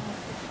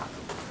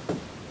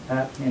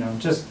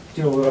 just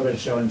do a little bit of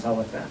show and tell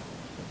with that.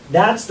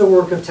 That's the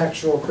work of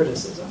textual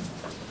criticism.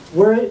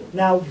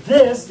 Now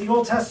this, the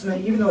Old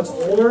Testament, even though it's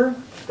older,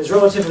 is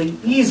relatively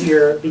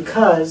easier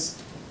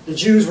because the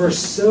Jews were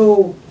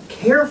so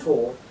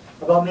careful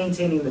about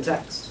maintaining the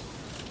text.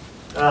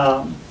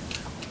 The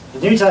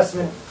New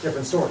Testament,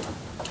 different story.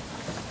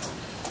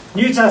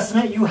 New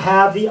Testament, you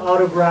have the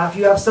autograph.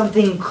 You have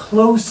something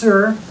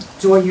closer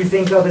to what you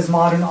think of as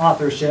modern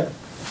authorship.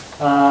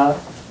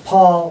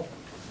 Paul,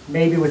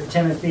 maybe with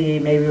Timothy,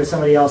 maybe with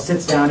somebody else,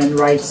 sits down and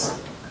writes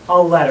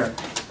a letter.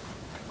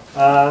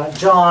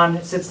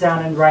 John sits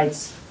down and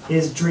writes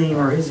his dream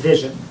or his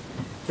vision.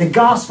 The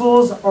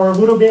Gospels are a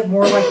little bit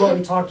more like what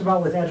we talked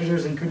about with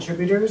editors and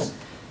contributors.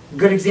 A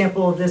good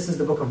example of this is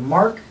the book of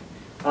Mark.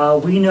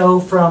 We know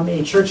from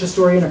a church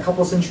historian a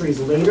couple centuries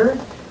later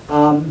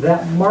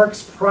that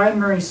Mark's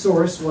primary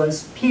source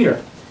was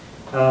Peter.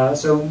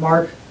 So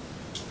Mark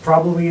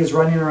probably is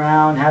running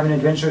around, having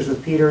adventures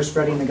with Peter,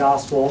 spreading the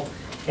gospel,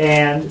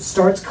 and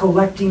starts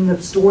collecting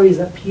the stories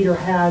that Peter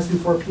has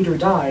before Peter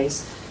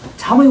dies.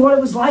 Tell me what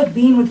it was like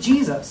being with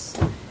Jesus.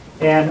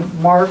 And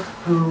Mark,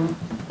 who,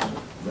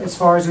 as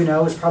far as we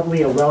know, is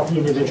probably a wealthy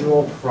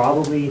individual,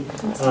 probably,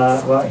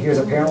 he was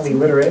apparently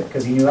literate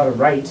because he knew how to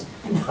write,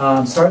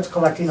 starts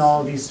collecting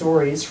all of these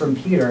stories from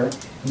Peter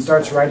and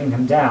starts writing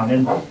them down.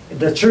 And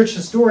the church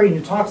historian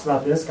who talks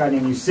about this, a guy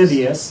named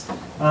Eusebius,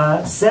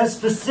 says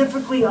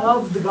specifically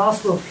of the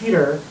Gospel of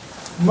Peter,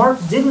 Mark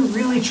didn't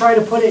really try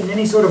to put it in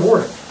any sort of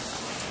order.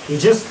 He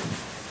just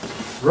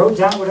wrote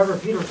down whatever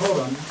Peter told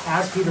him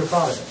as Peter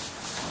thought of it.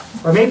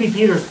 Or maybe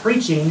Peter's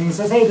preaching and he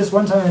says, hey, this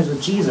one time I was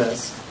with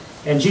Jesus,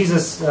 and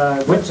Jesus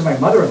went to my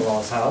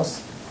mother-in-law's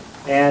house,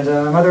 and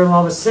my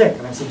mother-in-law was sick,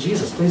 and I said,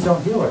 Jesus, please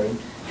don't heal her.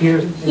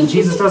 And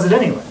Jesus does it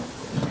anyway.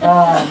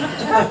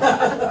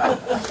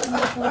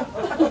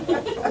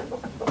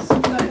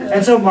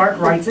 And so Mark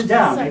writes it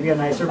down, maybe a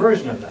nicer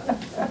version of that.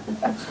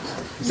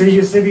 So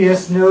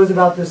Eusebius knows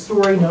about this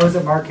story, knows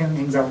that Mark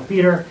hangs out with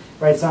Peter,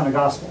 writes down a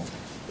gospel.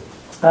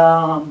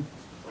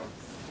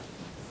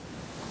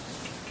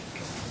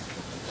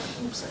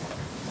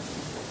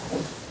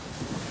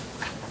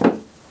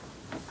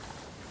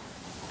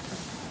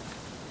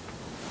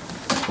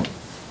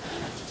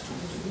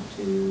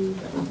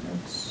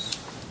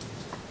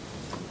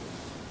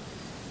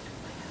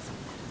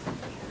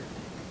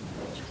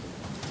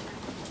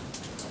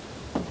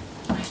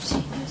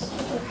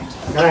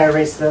 Can I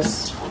erase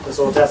this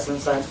Old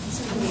Testament side?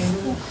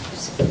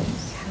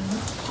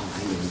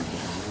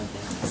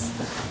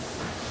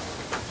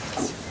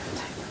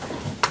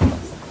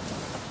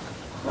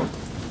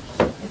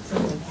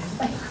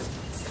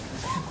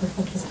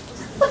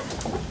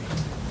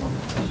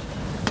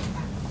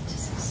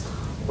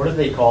 What do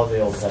they call the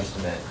Old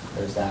Testament?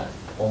 Or is that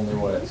only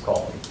what it's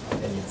called?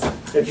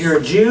 If you're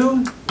a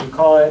Jew, you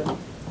call it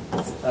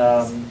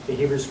the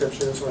Hebrew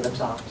Scriptures or the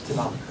Tanakh.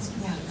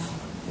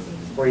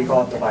 Or you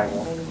call it the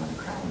Bible.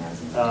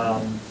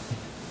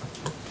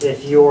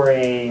 If you're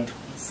a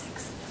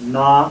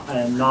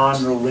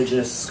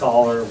non-religious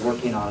scholar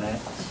working on it,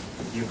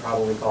 you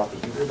probably call it the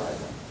Hebrew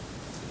Bible.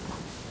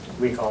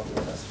 We call it the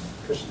Old Testament.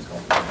 Christians call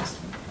it the Old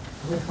Testament.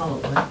 We call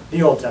it what?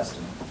 The Old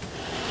Testament.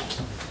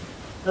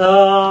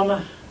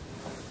 So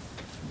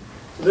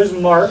there's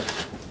Mark.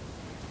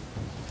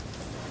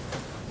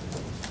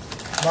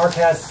 Mark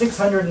has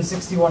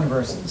 661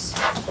 verses.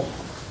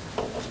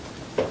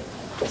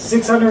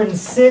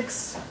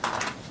 606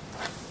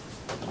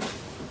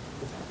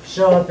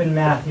 show up in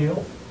Matthew.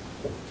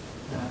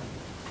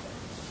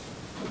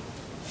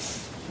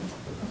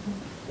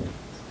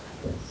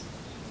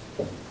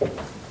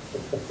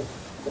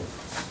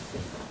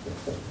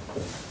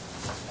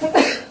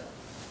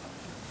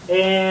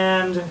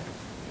 And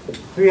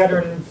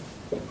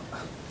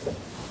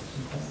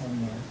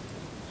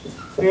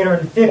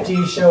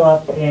 350 show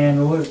up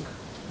in Luke.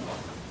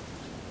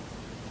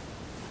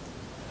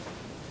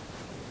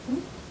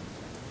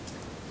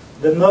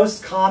 The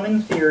most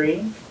common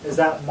theory is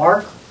that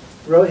Mark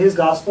wrote his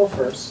gospel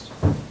first.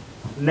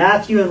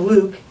 Matthew and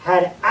Luke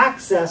had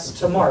access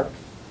to Mark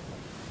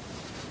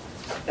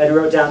and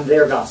wrote down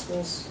their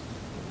gospels.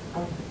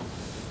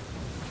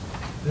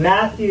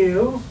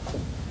 Matthew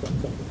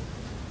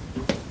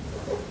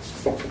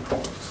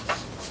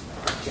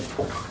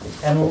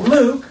and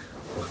Luke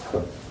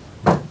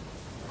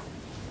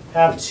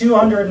have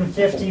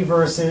 250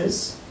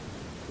 verses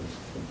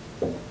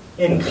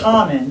in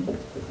common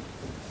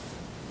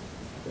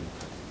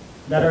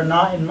that are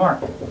not in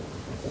Mark.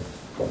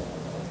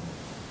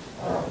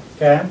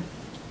 Okay?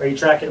 Are you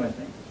tracking with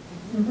me?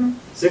 Mm-hmm.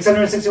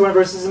 661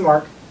 verses in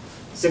Mark,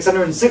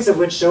 606 of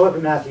which show up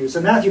in Matthew.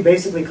 So Matthew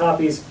basically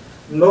copies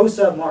most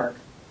of Mark.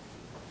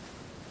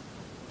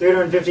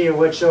 350 of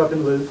which show up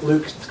in Luke.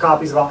 Luke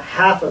copies about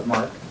half of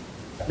Mark.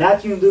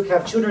 Matthew and Luke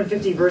have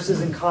 250 verses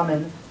in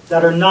common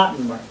that are not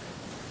in Mark.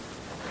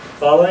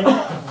 Following?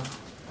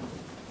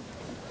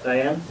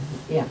 Diane?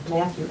 Yeah,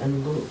 Matthew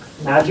and Luke.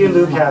 Matthew and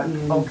Luke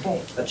have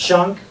Okay. a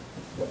chunk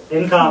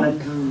in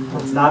common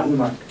that's not in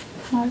Mark.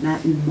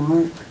 Not in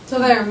Mark. So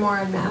there are more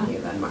in Matthew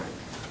than Mark.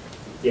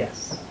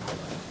 Yes.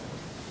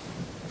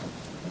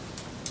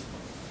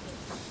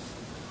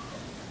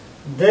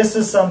 This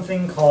is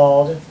something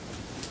called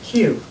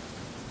Q.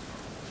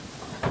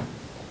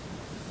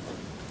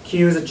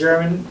 Q is a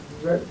German,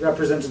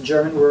 represents a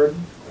German word.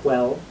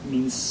 Quell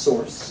means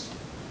source.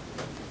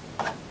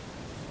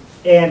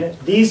 And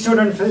these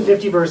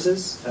 250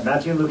 verses that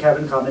Matthew and Luke have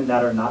in common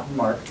that are not in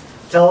Mark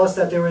tell us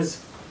that there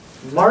was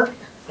Mark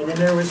and then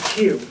there was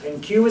Q.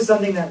 And Q is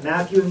something that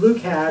Matthew and Luke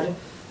had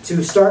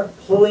to start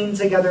pulling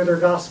together their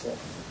gospel.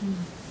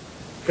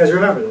 Because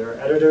remember, there are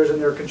editors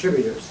and there are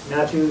contributors.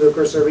 Matthew and Luke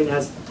are serving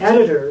as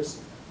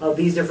editors of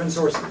these different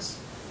sources.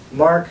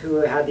 Mark, who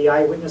had the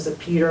eyewitness of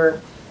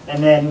Peter,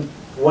 and then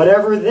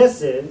whatever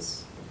this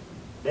is,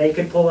 they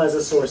could pull as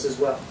a source as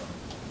well.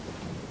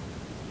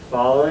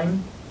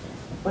 Following?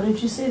 What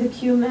did you say the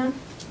Q meant?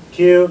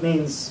 Q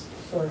means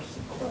Source.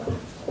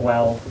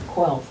 quell.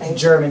 Quell, thank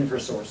It's you. German for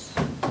source.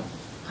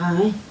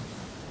 Hi.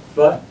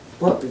 But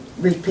What?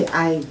 Repeat.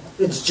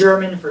 it's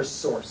German for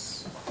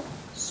source.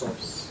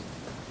 Source.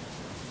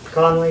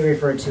 Commonly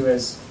referred to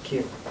as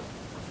Q.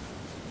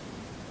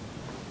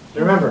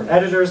 Remember,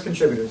 editors,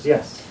 contributors,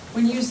 yes.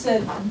 When you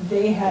said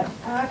they had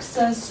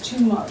access to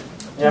Mark,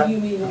 Yeah. do you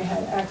mean they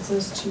had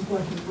access to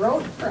what he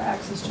wrote or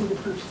access to the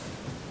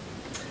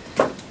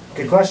person?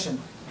 Good question.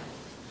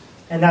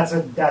 And that's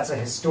a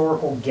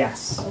historical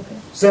guess. Okay.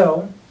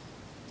 So,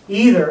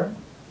 either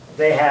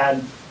they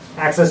had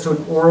access to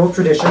an oral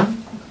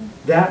tradition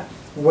that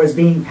was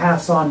being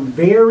passed on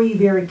very,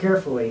 very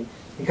carefully,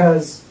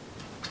 because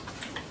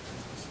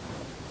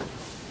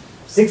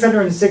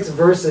 606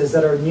 verses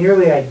that are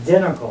nearly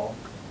identical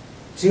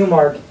to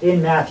Mark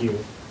in Matthew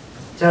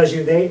tells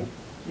you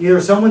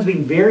either someone's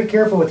being very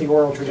careful with the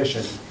oral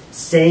tradition,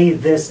 say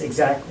this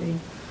exactly,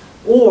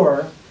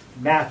 or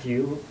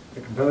Matthew,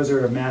 the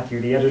composer of Matthew,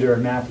 the editor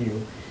of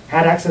Matthew,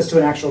 had access to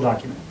an actual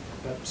document,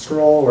 a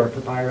scroll or a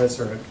papyrus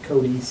or a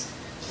codice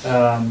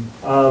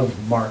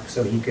of Mark,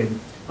 so he could,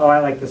 oh, I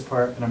like this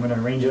part, and I'm going to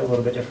arrange it a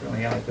little bit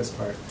differently. I like this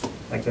part,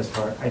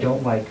 I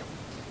don't like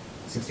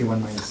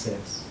 61 minus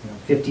 6,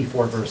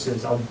 54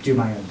 verses. I'll do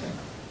my own thing.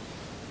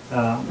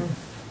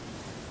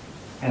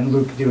 And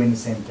Luke doing the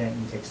same thing.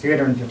 He takes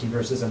 350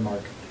 verses in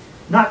Mark,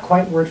 not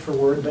quite word for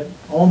word, but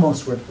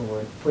almost word for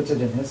word, puts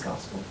it in his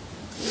gospel.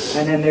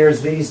 And then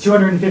there's these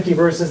 250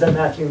 verses that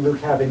Matthew and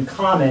Luke have in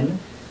common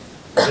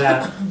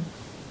that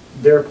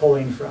they're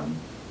pulling from.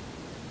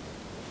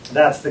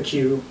 That's the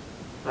Q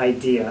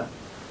idea.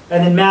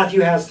 And then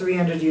Matthew has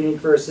 300 unique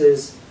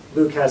verses.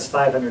 Luke has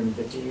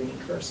 550 unique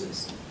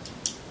verses.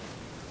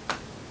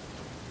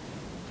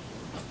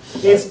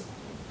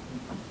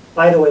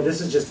 By the way,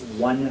 this is just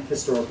one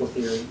historical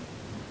theory.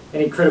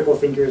 Any critical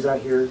thinkers out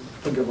here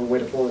think of a way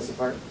to pull this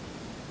apart?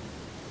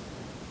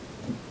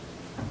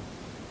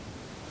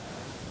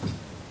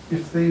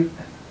 If they,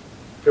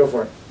 Go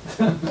for it.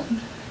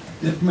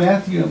 if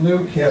Matthew and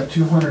Luke have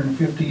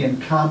 250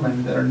 in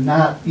common that are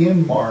not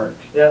in Mark,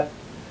 Yeah.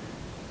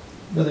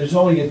 but there's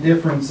only a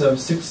difference of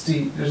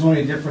 60, there's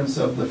only a difference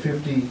of the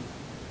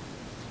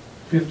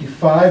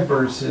 55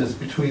 verses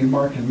between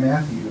Mark and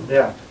Matthew.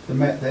 Yeah. The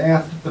math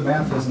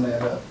doesn't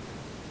add up.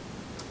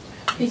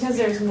 Because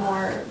there's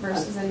more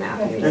verses in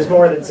Matthew. There's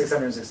more than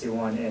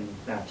 661 in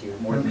Matthew.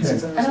 More than Okay.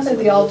 661. I don't think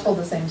they all told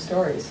the same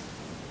stories.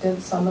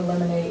 Didn't some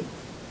eliminate,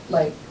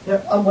 like,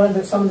 Yep.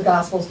 some of the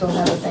Gospels don't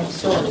have the same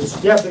stories?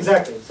 Yep,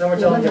 exactly. Some are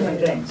telling different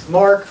things.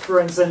 Mark, for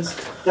instance,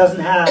 doesn't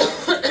have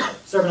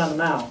Sermon on the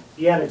Mount,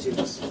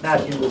 Beatitudes.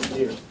 Matthew and Luke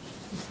do.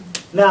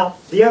 Now,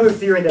 the other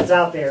theory that's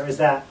out there is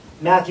that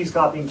Matthew's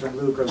copying from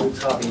Luke or Luke's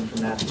copying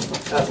from Matthew.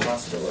 That's a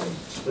possibility.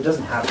 So it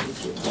doesn't have to be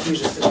true. It's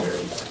just a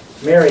theory.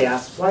 Mary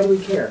asks, why do we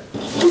care?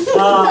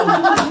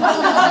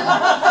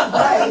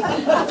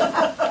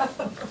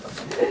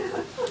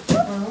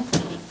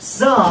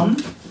 Some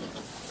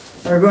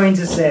are going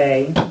to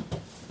say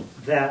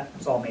that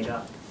it's all made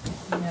up.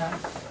 Yeah.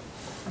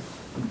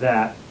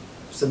 That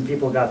some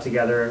people got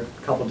together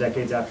a couple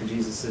decades after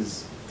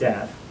Jesus'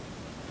 death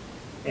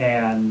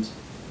and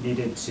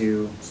needed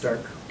to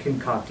start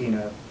concocting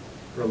a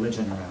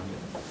religion around it.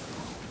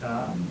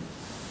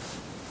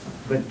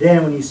 But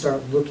then when you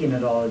start looking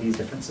at all of these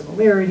different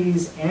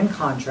similarities and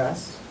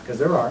contrasts, because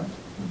there are,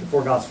 the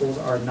four Gospels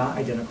are not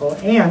identical,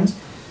 and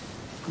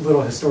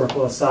little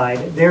historical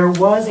aside, there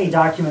was a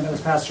document that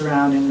was passed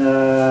around in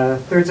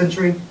the 3rd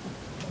century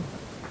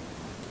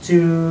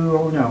to,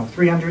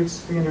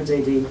 300s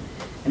AD,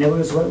 and it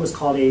was what was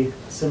called a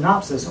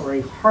synopsis or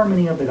a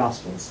harmony of the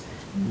Gospels.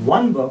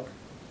 One book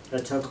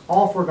that took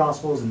all four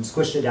Gospels and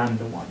squished it down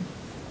into one.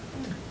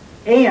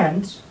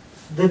 And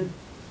the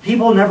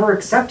people never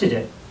accepted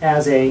it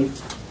as a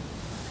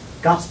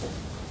gospel.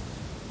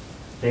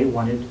 They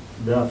wanted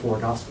the four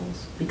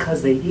Gospels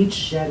because they each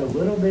shed a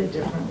little bit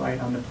different light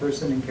on the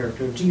person and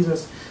character of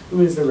Jesus,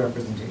 who is the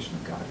representation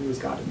of God, who is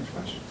God in the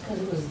flesh.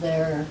 Because it was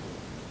their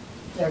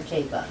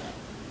take on it.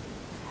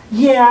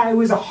 Yeah, it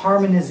was a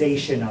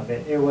harmonization of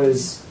it. It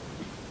was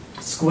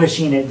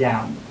squishing it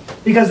down.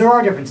 Because there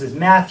are differences.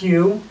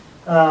 Matthew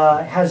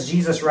has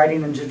Jesus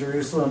riding into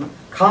Jerusalem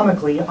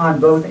comically on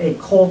both a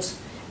colt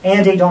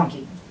and a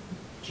donkey.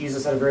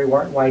 Jesus had a very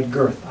wide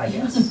girth, I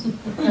guess.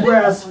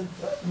 Whereas,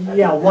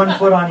 1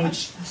 foot on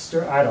each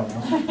stirrup.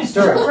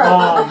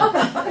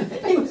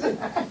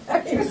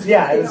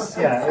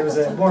 It was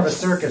more of a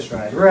circus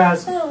ride.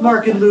 Whereas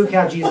Mark and Luke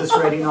have Jesus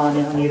riding on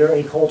either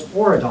a colt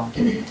or a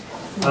donkey.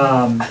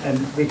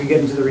 And we could get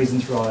into the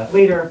reasons for all that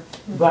later.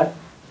 But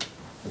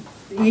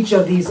each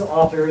of these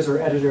authors or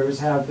editors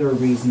have their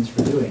reasons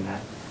for doing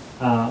that.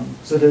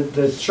 So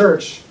the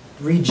church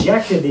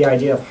rejected the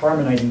idea of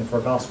harmonizing the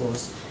four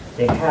Gospels.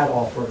 They had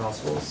all four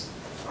Gospels.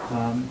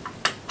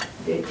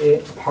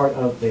 Part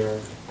of their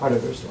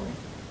story.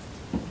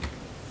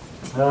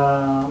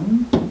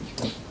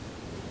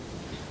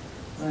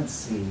 Let's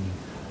see.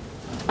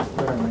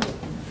 Where am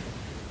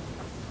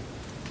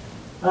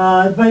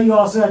I? But you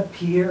also had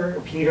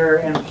Peter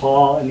and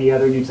Paul and the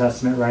other New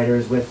Testament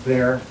writers with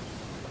their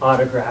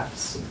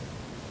autographs.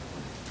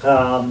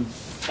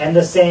 And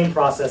the same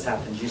process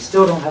happens. You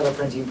still don't have a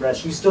printing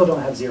press. You still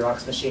don't have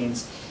Xerox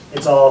machines.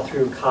 It's all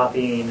through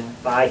copying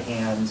by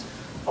hand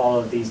all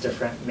of these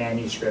different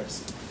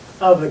manuscripts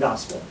of the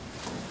gospel.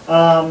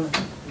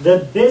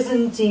 The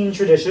Byzantine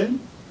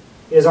tradition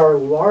is our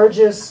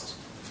largest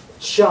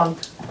chunk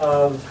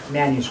of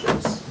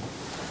manuscripts.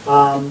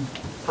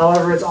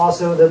 However, it's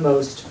also the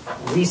most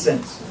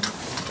recent.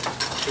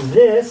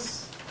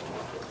 This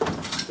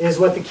is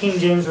what the King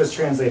James was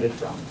translated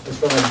from. It's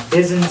from a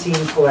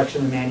Byzantine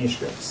collection of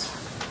manuscripts.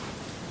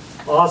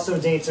 Also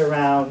dates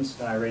around,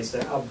 I erased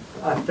it,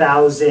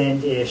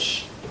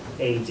 1000-ish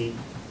AD.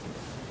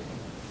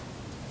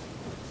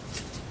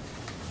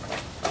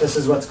 This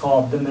is what's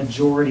called the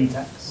majority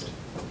text.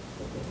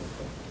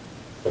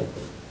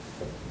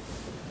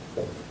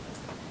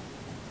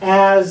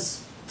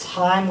 As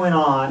time went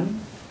on,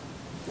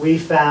 we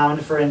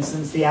found, for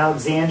instance, the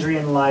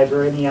Alexandrian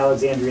Library and the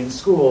Alexandrian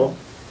School.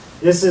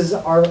 This is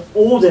our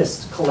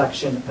oldest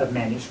collection of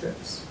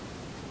manuscripts.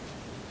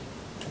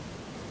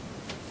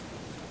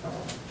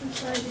 I'm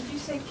sorry, did you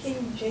say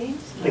King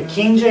James? The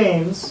King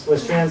James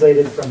was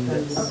translated from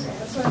this. Okay,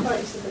 that's what I thought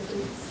you said that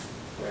didn't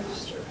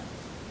register.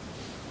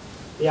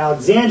 The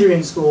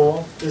Alexandrian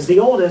School is the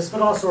oldest,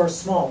 but also our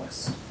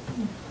smallest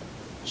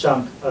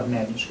chunk of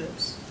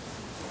manuscripts.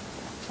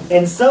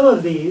 And some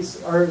of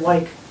these are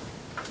like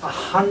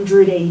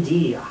 100 AD,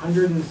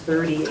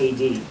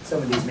 130 AD,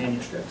 some of these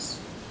manuscripts.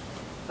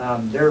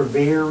 They're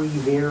very,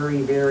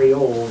 very, very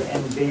old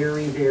and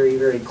very, very,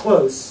 very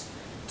close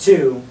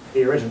to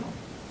the original.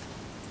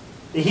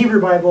 The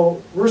Hebrew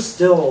Bible, we're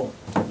still,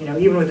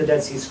 even with the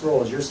Dead Sea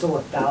Scrolls, you're still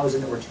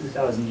 1,000 or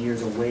 2,000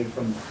 years away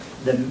from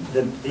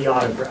the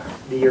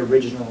autograph, the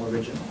original.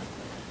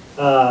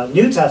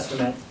 New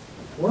Testament,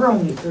 we're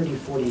only 30,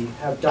 40,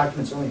 have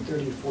documents only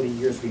 30, 40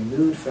 years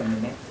removed from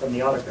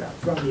the autograph,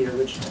 from the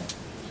original.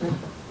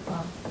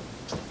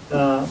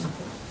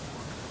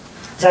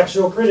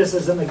 Textual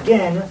criticism,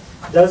 again,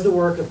 does the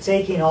work of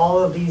taking all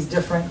of these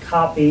different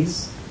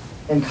copies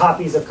and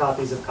copies of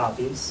copies of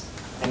copies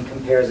and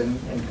compares and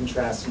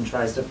contrasts and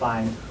tries to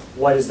find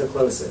what is the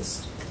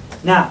closest.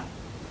 Now,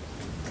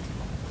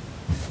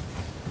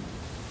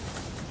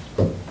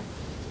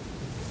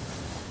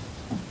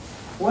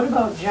 What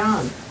about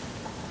John?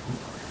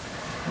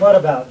 what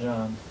about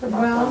John?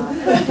 Well,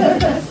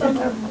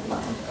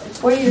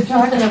 what are you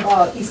talking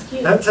about? He's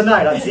cute.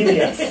 Tonight on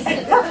CBS.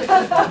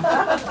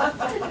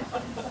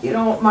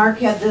 Mark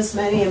had this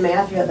many, and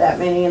Matthew had that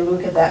many, and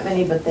Luke had that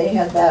many, but they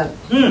had that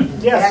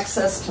Yes.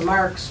 access to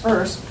Mark's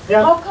first.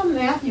 Yeah. How come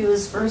Matthew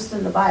is first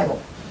in the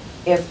Bible?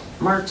 If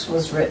Mark's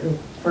was written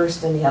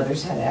first and the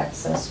others had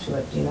access to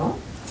it, do you know?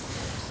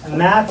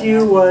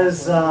 Matthew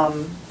was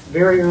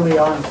very early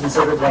on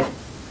considered like,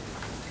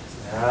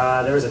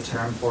 there was a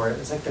term for it.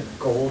 It's like the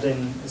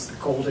golden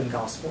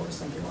gospel or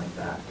something like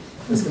that.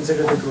 It was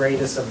considered the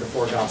greatest of the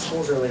four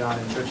gospels early on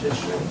in church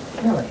history.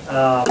 Really?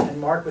 And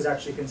Mark was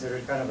actually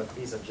considered kind of a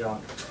piece of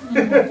junk.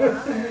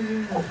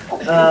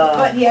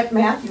 But yet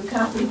Matthew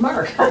copied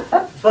Mark.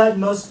 But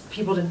most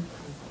people didn't.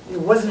 It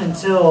wasn't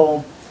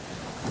until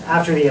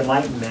after the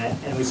Enlightenment,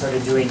 and we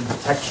started doing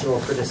textual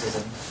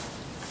criticism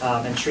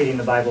and treating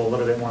the Bible a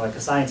little bit more like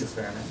a science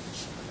experiment,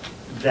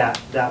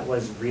 that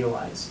was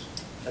realized.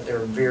 That there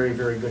were very,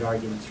 very good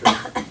arguments for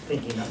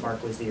thinking that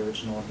Mark was the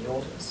original and the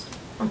oldest.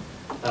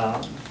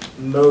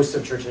 Most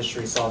of church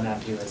history saw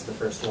Matthew as the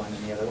first one,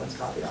 and the other ones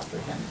copied after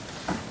him.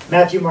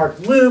 Matthew, Mark,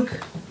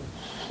 Luke.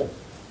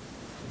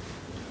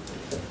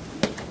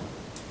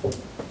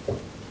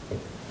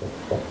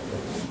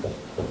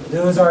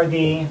 Those are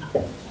the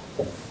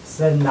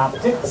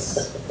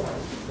synoptics.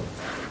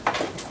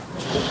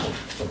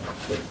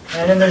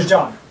 And then there's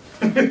John,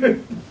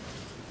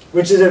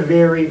 which is a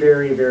very,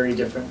 very, very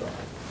different book.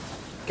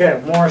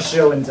 Okay, more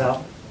show and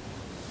tell.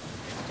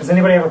 Does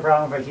anybody have a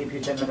problem if I keep you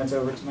 10 minutes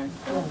over tonight?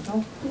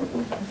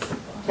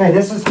 Okay,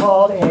 this is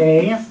called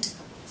a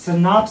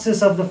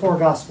synopsis of the four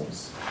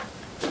Gospels.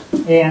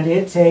 And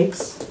it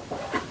takes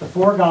the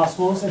four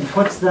Gospels and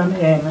puts them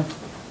in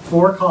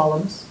 4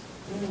 columns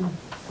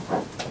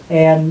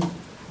and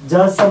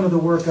does some of the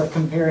work of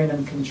comparing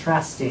and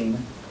contrasting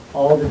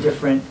all the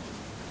different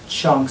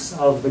chunks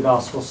of the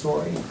Gospel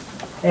story.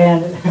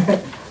 And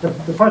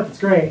the part that's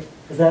great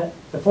is that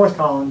the 4th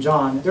column,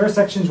 John, there are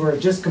sections where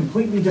it just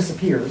completely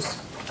disappears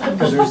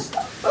because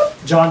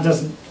John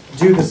doesn't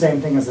do the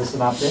same thing as the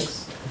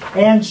synoptics,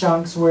 and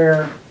chunks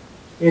where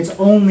it's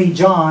only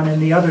John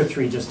and the other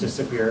 3 just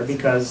disappear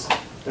because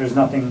there's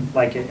nothing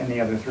like it in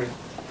the other 3.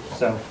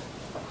 So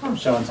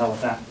show and tell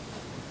with that.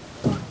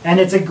 And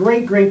it's a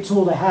great, great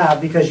tool to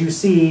have because you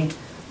see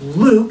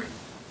Luke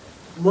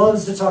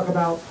loves to talk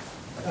about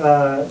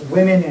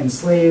women and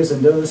slaves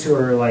and those who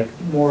are like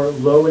more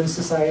low in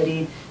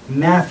society.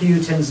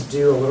 Matthew tends to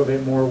do a little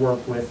bit more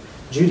work with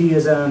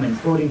Judaism and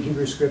quoting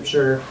Hebrew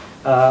scripture.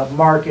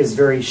 Mark is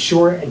very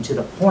short and to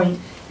the point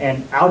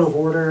and out of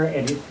order,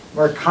 and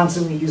Mark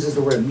constantly uses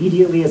the word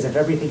immediately as if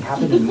everything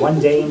happened in one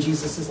day in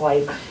Jesus'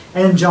 life.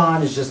 And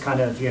John is just kind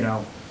of, you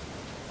know,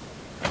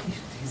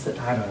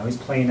 I don't know, he's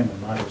playing in the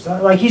mud or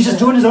something. Like, he's just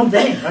doing his own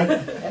thing.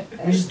 Like,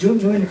 he's just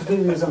doing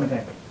completely his own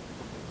thing.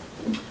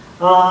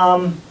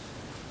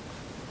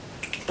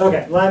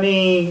 Okay, let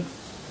me,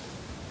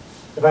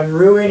 if I'm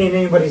ruining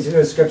anybody's view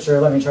of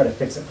scripture, let me try to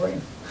fix it for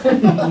you. I'm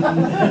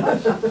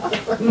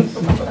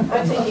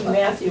thinking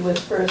Matthew was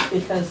first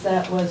because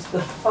that was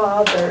the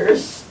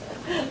father's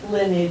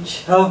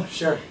lineage. Oh,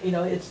 sure. You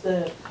know, it's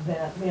that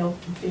male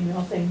and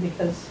female thing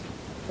because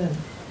then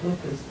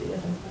Luke is the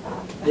other.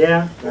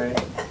 Yeah, right.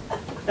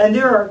 And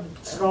there are,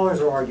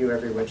 scholars will argue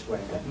every which way.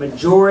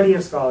 Majority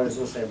of scholars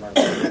will say Mark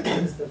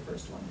is the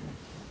first one.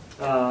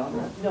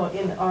 No,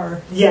 in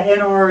our... Yeah,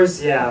 in ours,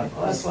 yeah.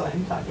 Well, that's what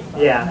I'm talking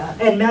about. Yeah,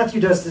 and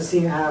Matthew does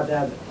seem to have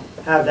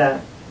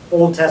that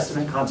Old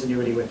Testament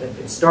continuity with it.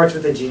 It starts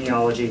with the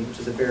genealogy, which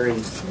is a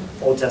very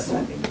Old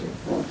Testament thing to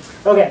do.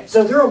 Okay,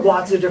 so there are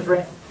lots of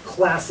different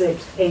classic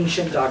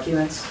ancient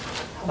documents.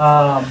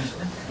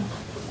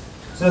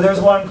 So there's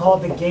one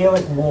called the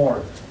Gallic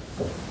War.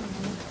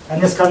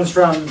 And this comes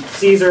from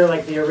Caesar,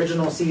 like the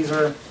original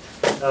Caesar,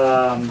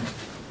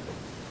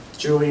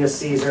 Julius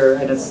Caesar,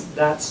 and it's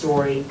that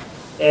story.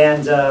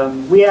 And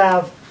we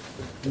have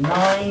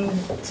 9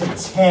 to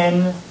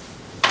 10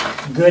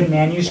 good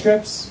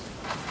manuscripts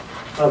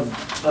of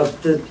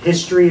the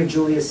history of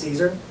Julius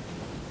Caesar.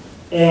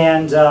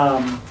 And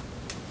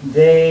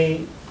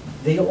the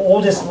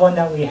oldest one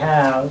that we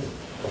have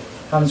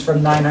comes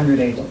from 900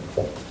 AD.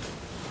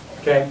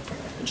 Okay,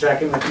 you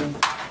tracking with me?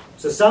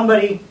 So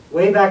somebody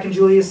way back in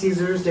Julius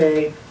Caesar's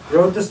day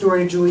wrote the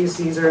story of Julius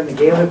Caesar and the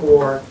Gallic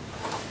War.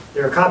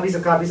 There are copies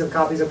of copies of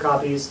copies of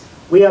copies.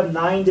 We have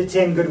 9 to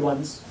 10 good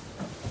ones.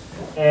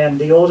 And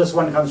the oldest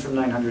one comes from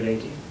 900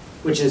 AD,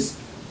 which is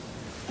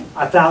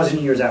 1,000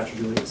 years after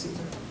Julius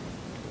Caesar.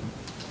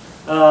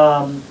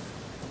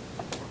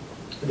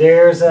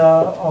 There's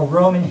a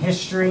Roman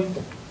history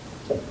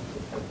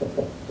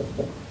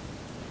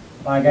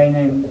by a guy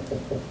named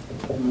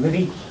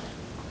Livy.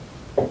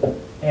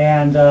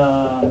 And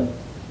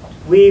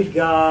we've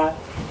got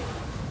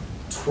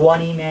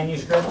 20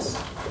 manuscripts.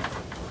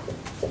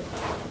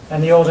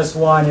 And the oldest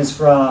one is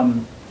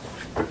from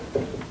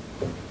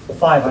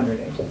 500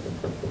 AD.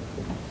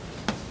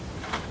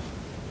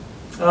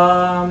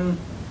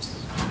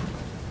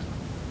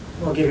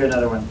 We'll give you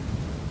another one.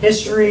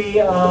 History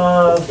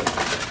of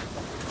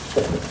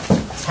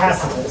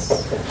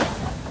Tacitus.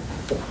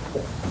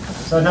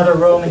 So another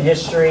Roman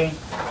history.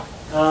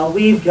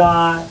 We've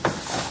got,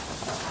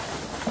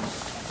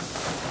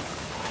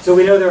 so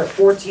we know there are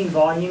 14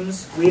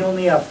 volumes. We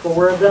only have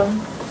 4 of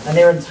them, and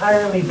they're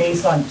entirely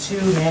based on 2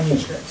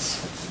 manuscripts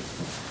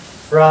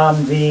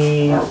from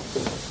the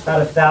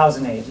about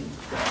 1000 AD.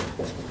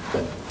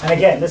 And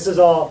again, this is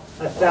all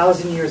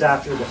 1,000 years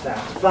after the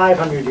fact,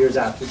 500 years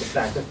after the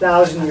fact,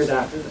 1,000 years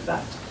after the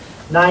fact.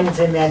 9 to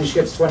 10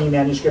 manuscripts, 20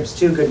 manuscripts,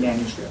 2 good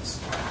manuscripts.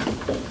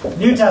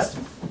 New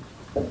Testament.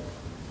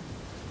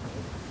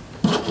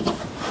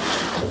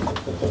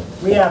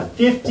 We have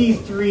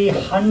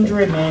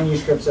 5,300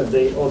 manuscripts of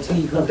the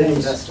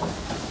New Testament.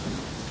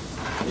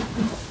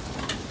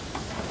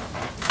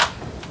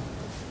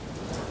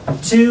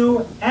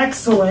 Two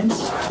excellent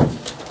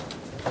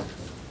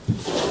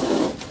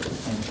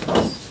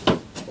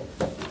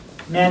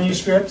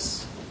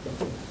manuscripts,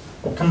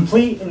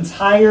 complete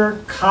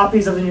entire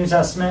copies of the New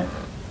Testament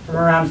from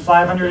around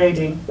 500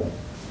 AD.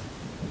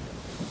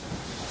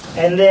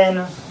 And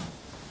then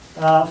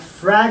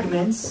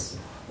fragments,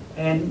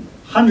 and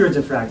hundreds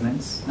of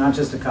fragments, not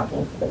just a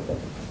couple,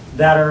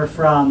 that are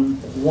from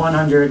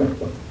 100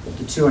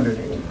 to 200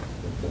 AD.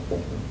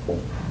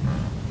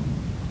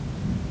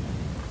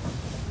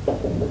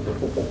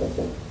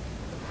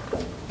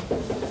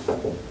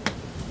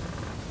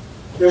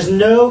 There's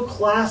no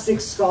classic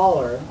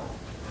scholar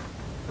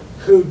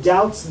who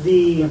doubts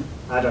the,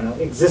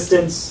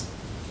 existence,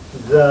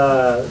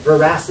 the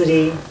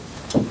veracity,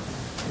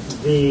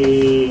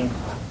 the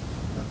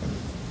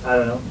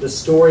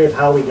story of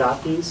how we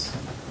got these,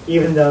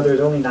 even though there's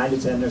only 9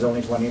 to 10, there's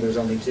only 20, there's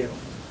only 2.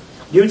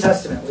 New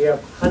Testament, we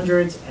have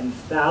hundreds and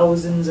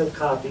thousands of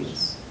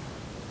copies.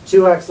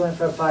 2 excellent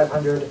from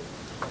 500,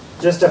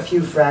 just a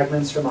few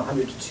fragments from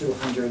 100 to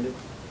 200.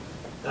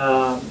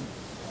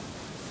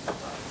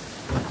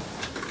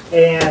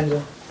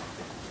 And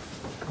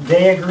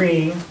they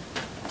agree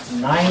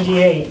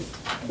 98,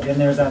 again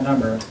there's that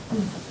number,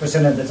 %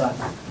 of the time.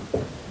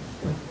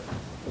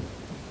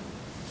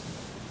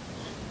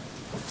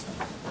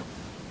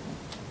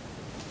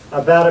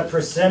 About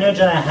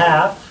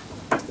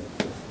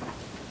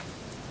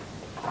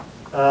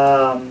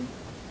 1.5%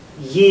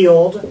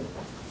 yield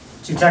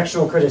to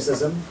textual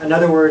criticism. In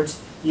other words,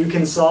 you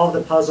can solve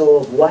the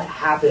puzzle of what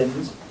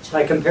happened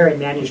by comparing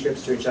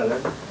manuscripts to each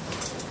other.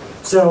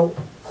 So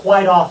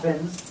quite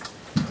often,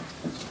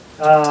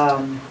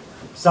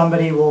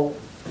 somebody will,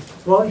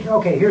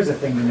 okay, here's a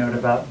thing to note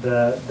about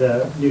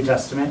the New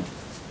Testament.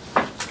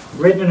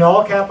 Written in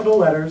all capital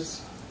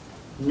letters,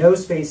 no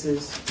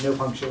spaces, no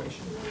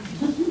punctuation.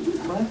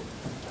 What?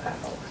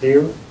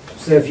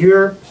 So if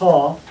you're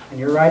Paul and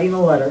you're writing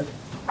a letter,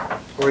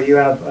 or you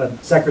have a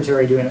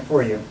secretary doing it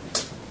for you,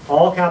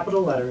 all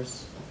capital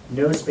letters,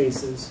 no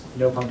spaces,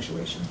 no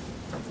punctuation.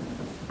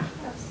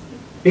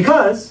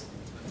 Because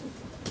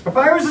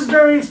papyrus is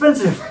very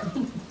expensive.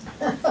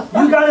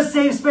 You gotta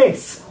save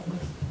space.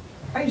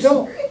 I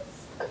don't.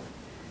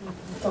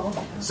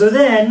 So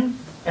then,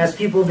 as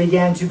people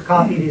began to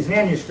copy these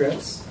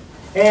manuscripts,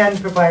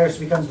 and papyrus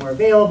becomes more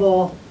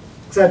available,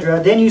 etc.,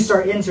 then you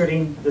start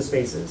inserting the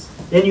spaces.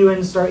 Then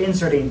you start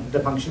inserting the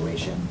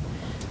punctuation.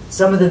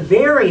 Some of the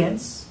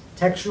variants,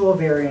 textual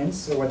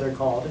variants, or what they're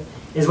called,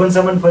 is when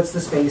someone puts the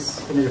space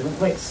in a different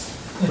place,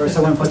 or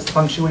someone puts the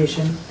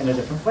punctuation in a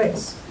different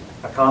place.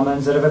 A comma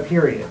instead of a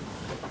period.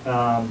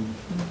 I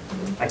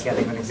can't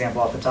think of an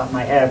example off the top of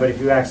my head, but if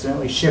you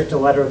accidentally shift a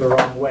letter the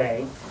wrong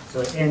way,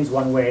 so it ends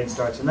one way and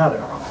starts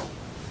another,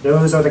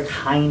 those are the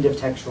kind of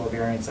textual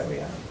variants that we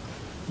have.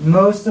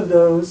 Most of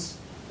those,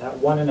 that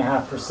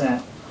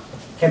 1.5%,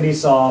 can be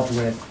solved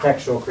with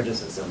textual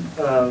criticism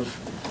of,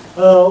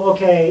 oh,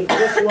 okay,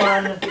 this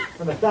one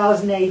from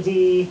 1000 AD,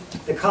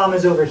 the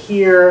comma's over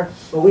here,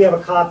 but we have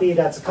a copy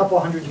that's a couple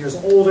hundred years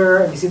older,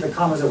 and you see the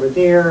comma's over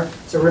there,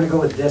 so we're going to go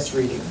with this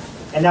reading.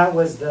 And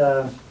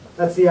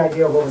that's the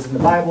idea of what was in the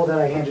Bible that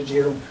I handed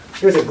you.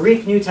 Here's a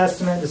Greek New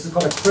Testament. This is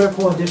called a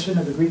critical edition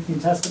of the Greek New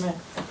Testament.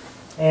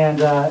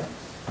 And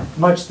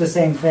much the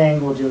same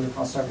thing.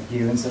 I'll start with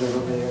you instead of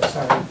over there.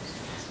 Sorry.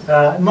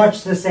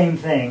 Much the same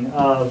thing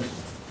of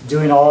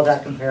doing all of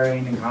that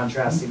comparing and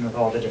contrasting with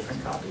all the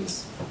different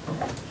copies.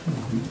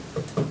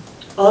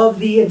 Of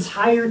the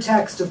entire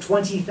text of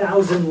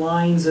 20,000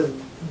 lines of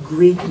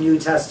Greek New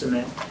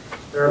Testament,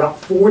 there are about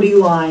 40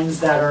 lines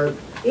that are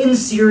in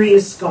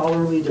serious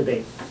scholarly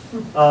debate.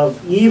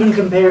 Of even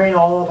comparing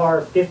all of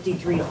our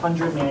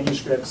 5,300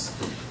 manuscripts,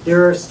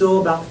 there are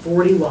still about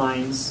 40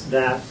 lines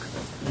that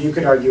you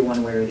could argue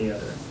one way or the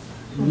other.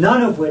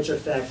 None of which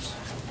affect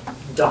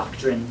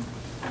doctrine,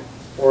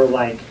 or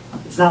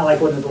it's not like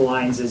one of the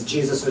lines is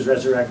Jesus was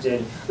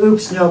resurrected.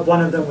 Oops, no,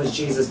 one of them was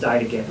Jesus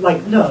died again.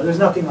 No, there's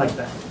nothing like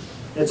that.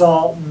 It's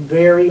all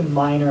very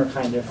minor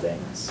kind of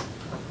things.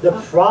 The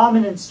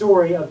prominent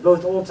story of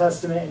both Old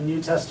Testament and New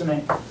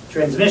Testament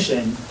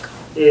transmission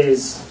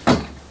is,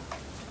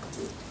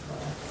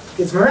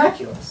 it's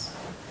miraculous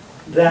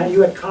that you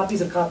had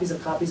copies of copies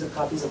of copies of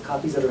copies of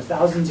copies that are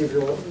thousands of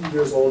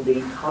years old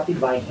being copied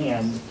by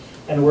hand,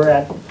 and we're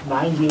at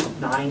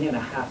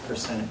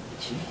 99.5%.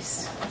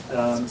 Jeez.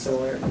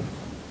 Similarity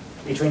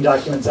between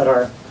documents that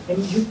are, and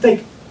you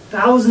think,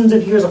 thousands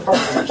of years apart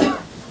from each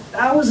other.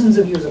 Thousands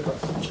of years apart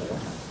from each other.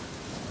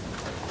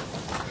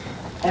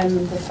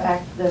 And the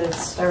fact that it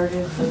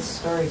started with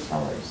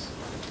storytellers.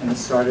 And it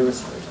started with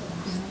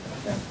storytellers.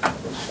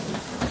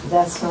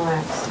 That's no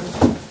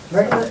accident.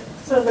 Right.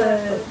 So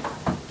the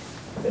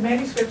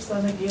manuscripts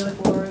on the Gaelic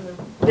War,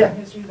 the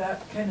history,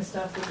 that kind of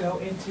stuff would go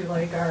into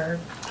our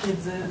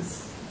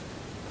kids'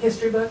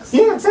 history books?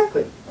 Yeah,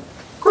 exactly.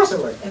 Of course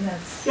it would. And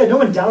that's... Yeah, no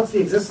one doubts the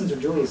existence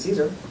of Julius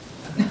Caesar. Or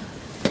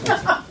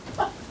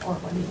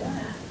what he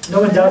done.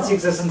 No one doubts the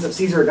existence of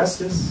Caesar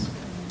Augustus.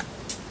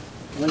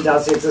 No one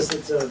doubts the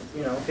existence of,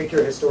 pick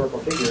your historical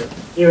figure,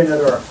 even though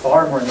there are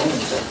far more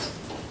manuscripts.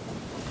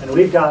 And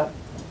we've got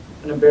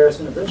an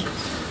embarrassment of riches.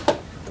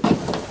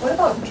 What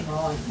about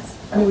drawings?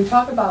 I mean, we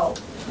talk about,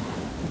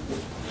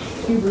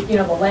 Hebrew,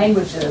 the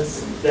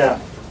languages. Yeah.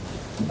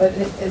 But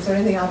is there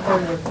anything out there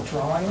with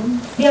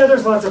drawings Yeah,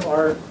 there's lots of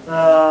art.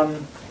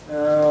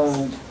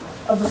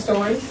 of the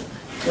stories?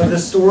 Of the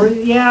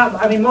story, yeah.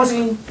 I mean, most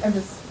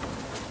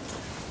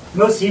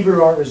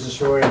Hebrew art was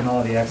destroyed in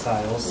all the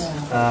exiles,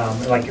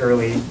 like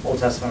early Old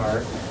Testament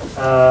art.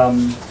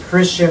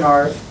 Christian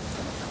art,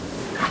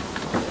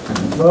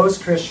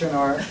 most Christian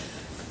art.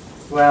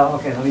 Well,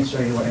 okay, let me show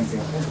you one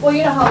example. Well,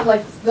 you know how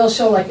like they'll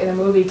show like in a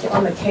movie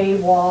on the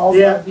cave walls,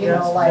 with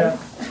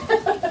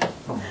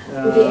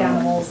the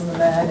animals and the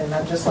men, and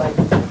I'm just like,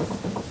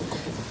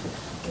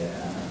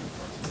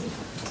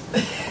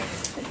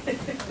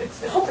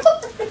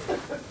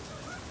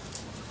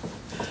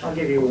 I'll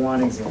give you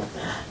one example.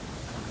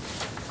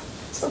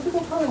 some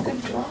people probably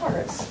good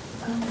drawers.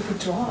 I don't know if they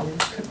could draw, they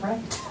just couldn't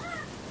write.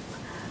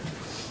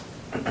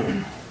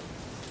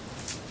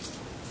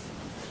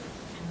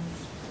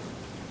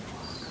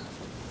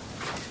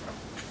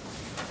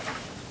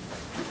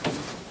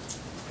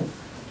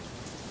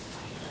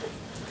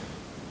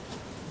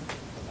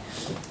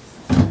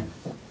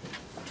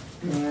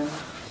 Yeah,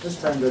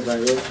 this time goes by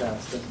really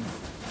fast, doesn't it?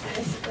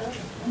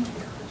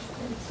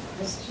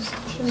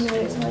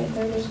 It's light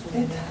 30.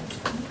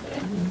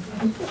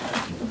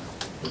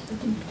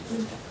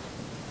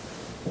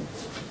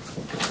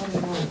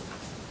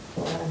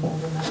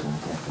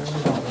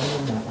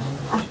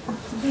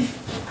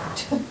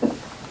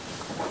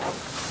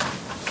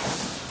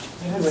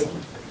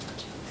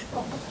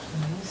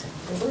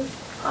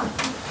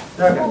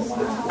 Okay.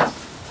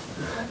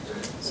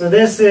 So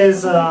this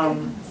is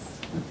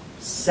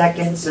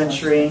 2nd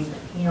century.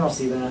 Can you all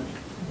see that?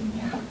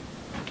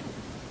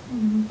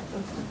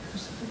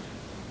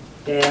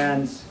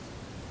 And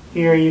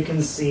here you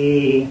can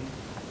see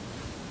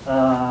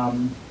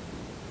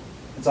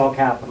it's all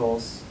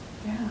capitals.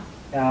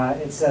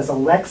 It says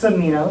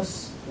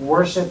Alexamenos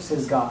worships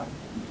his God.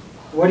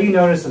 What do you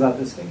notice about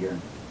this figure?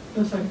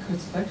 Looks like a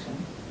crucifixion.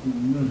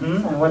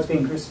 Mm-hmm. And what's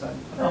being crucified?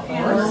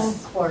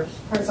 Horse.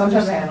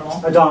 Sometimes animal.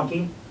 A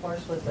donkey.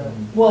 Horse with the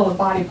the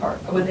body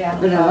part with the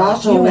animal. But it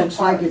also looks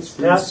like it's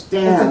been stabbed.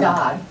 It's a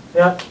god.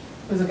 Yep.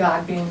 It was a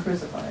god being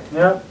crucified.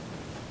 Yep.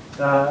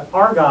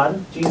 Our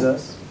God,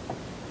 Jesus,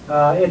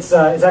 it's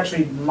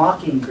actually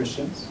mocking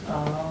Christians.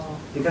 Oh.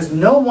 Because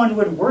no one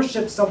would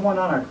worship someone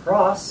on a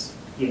cross,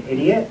 you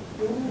idiot.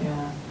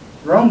 Yeah.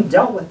 Rome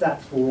dealt with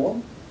that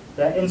fool,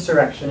 that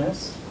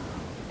insurrectionist.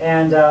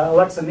 And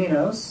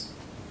Alexamenos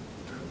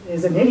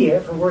is an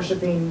idiot for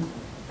worshiping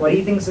what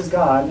he thinks is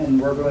God,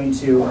 and we're going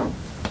to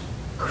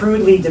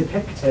crudely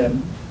depict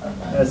him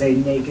as a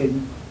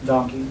naked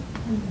donkey.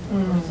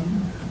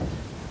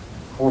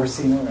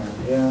 Horsing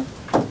around, yeah.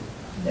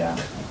 Yeah.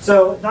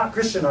 So, not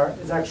Christian art,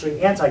 it's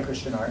actually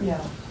anti-Christian art. Yeah.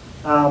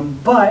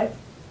 But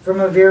from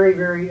a very,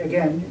 very,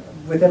 again,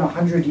 within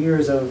 100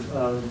 years of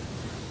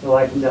the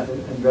life and death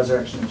and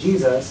resurrection of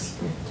Jesus,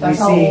 That's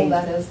we how see, old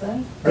that is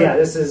then? Yeah,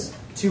 this is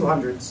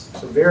 200s,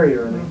 so very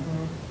early.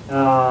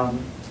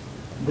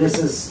 This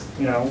is,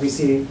 we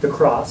see the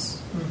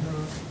cross,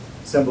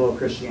 symbol of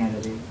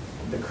Christianity,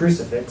 the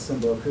crucifix,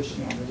 symbol of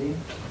Christianity,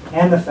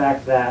 and the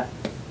fact that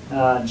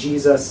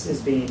Jesus is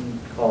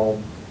being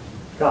called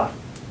God.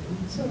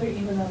 So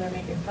even though they're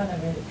making fun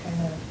of it, it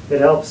kind of...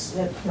 It helps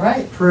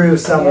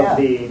prove some of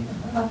the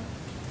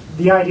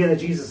idea that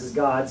Jesus is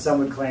God. Some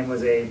would claim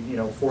was a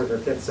 4th or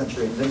 5th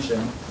century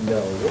invention.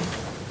 No.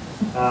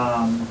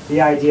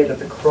 The idea that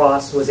the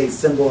cross was a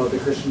symbol of the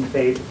Christian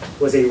faith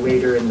was a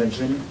later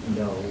invention.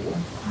 No.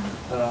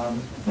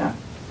 Yeah.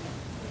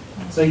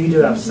 So you do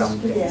have some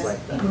things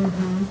like that.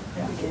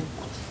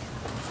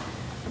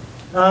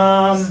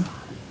 Yeah.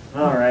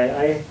 All right.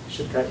 I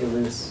should cut you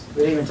loose.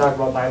 We didn't even talk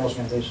about Bible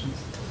translations.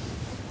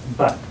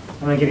 But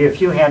I'm going to give you a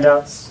few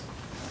handouts.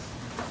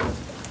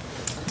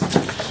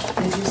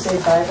 Did you say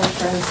Bible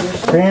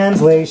translation?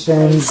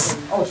 Translations.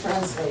 Oh,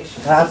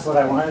 translation. That's what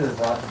I wanted to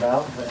talk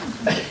about. But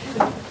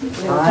we'll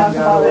talk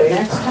about it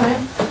next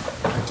time?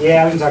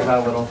 Yeah, we can talk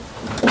about it a little.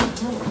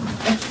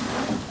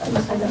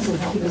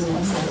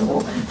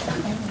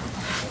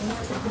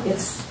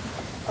 It's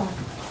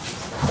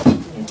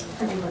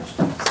pretty much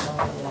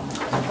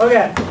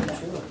Okay.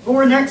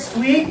 For next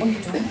week.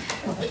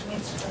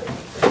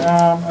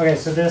 Okay,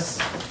 so this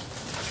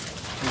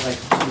is like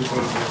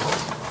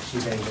 2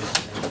 pages.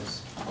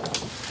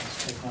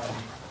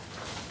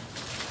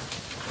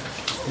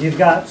 You've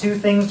got 2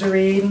 things to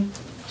read.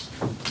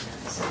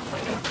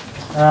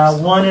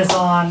 One is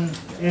on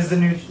is the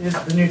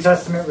New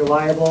Testament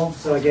reliable?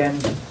 So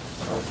again,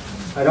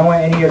 I don't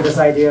want any of this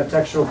idea of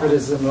textual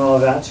criticism and all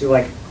of that to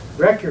like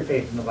wreck your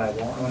faith in the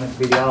Bible. I want it to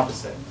be the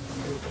opposite.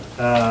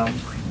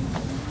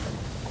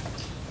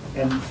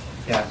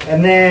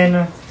 And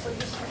then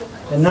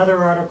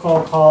another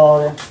article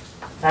called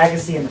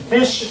Agassiz and the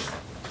Fish,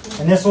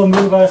 and this will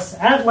move us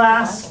at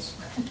last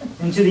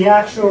into the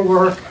actual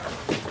work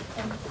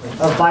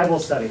of Bible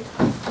study.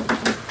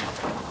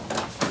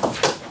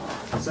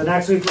 So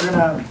next week we're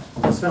going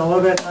to spend a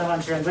little bit of time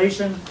on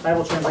translation,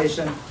 Bible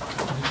translation,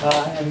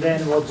 and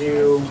then we'll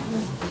do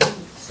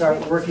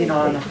start working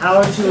on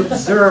how to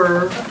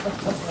observe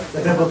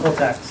the biblical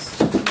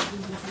text.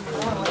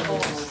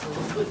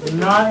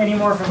 Not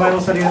anymore from Bible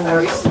Study That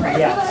Works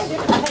yet.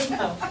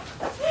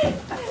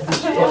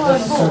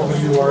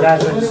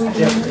 That's a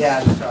different,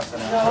 yeah, just cross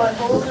it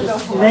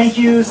out. Thank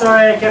you.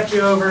 Sorry I kept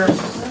you over.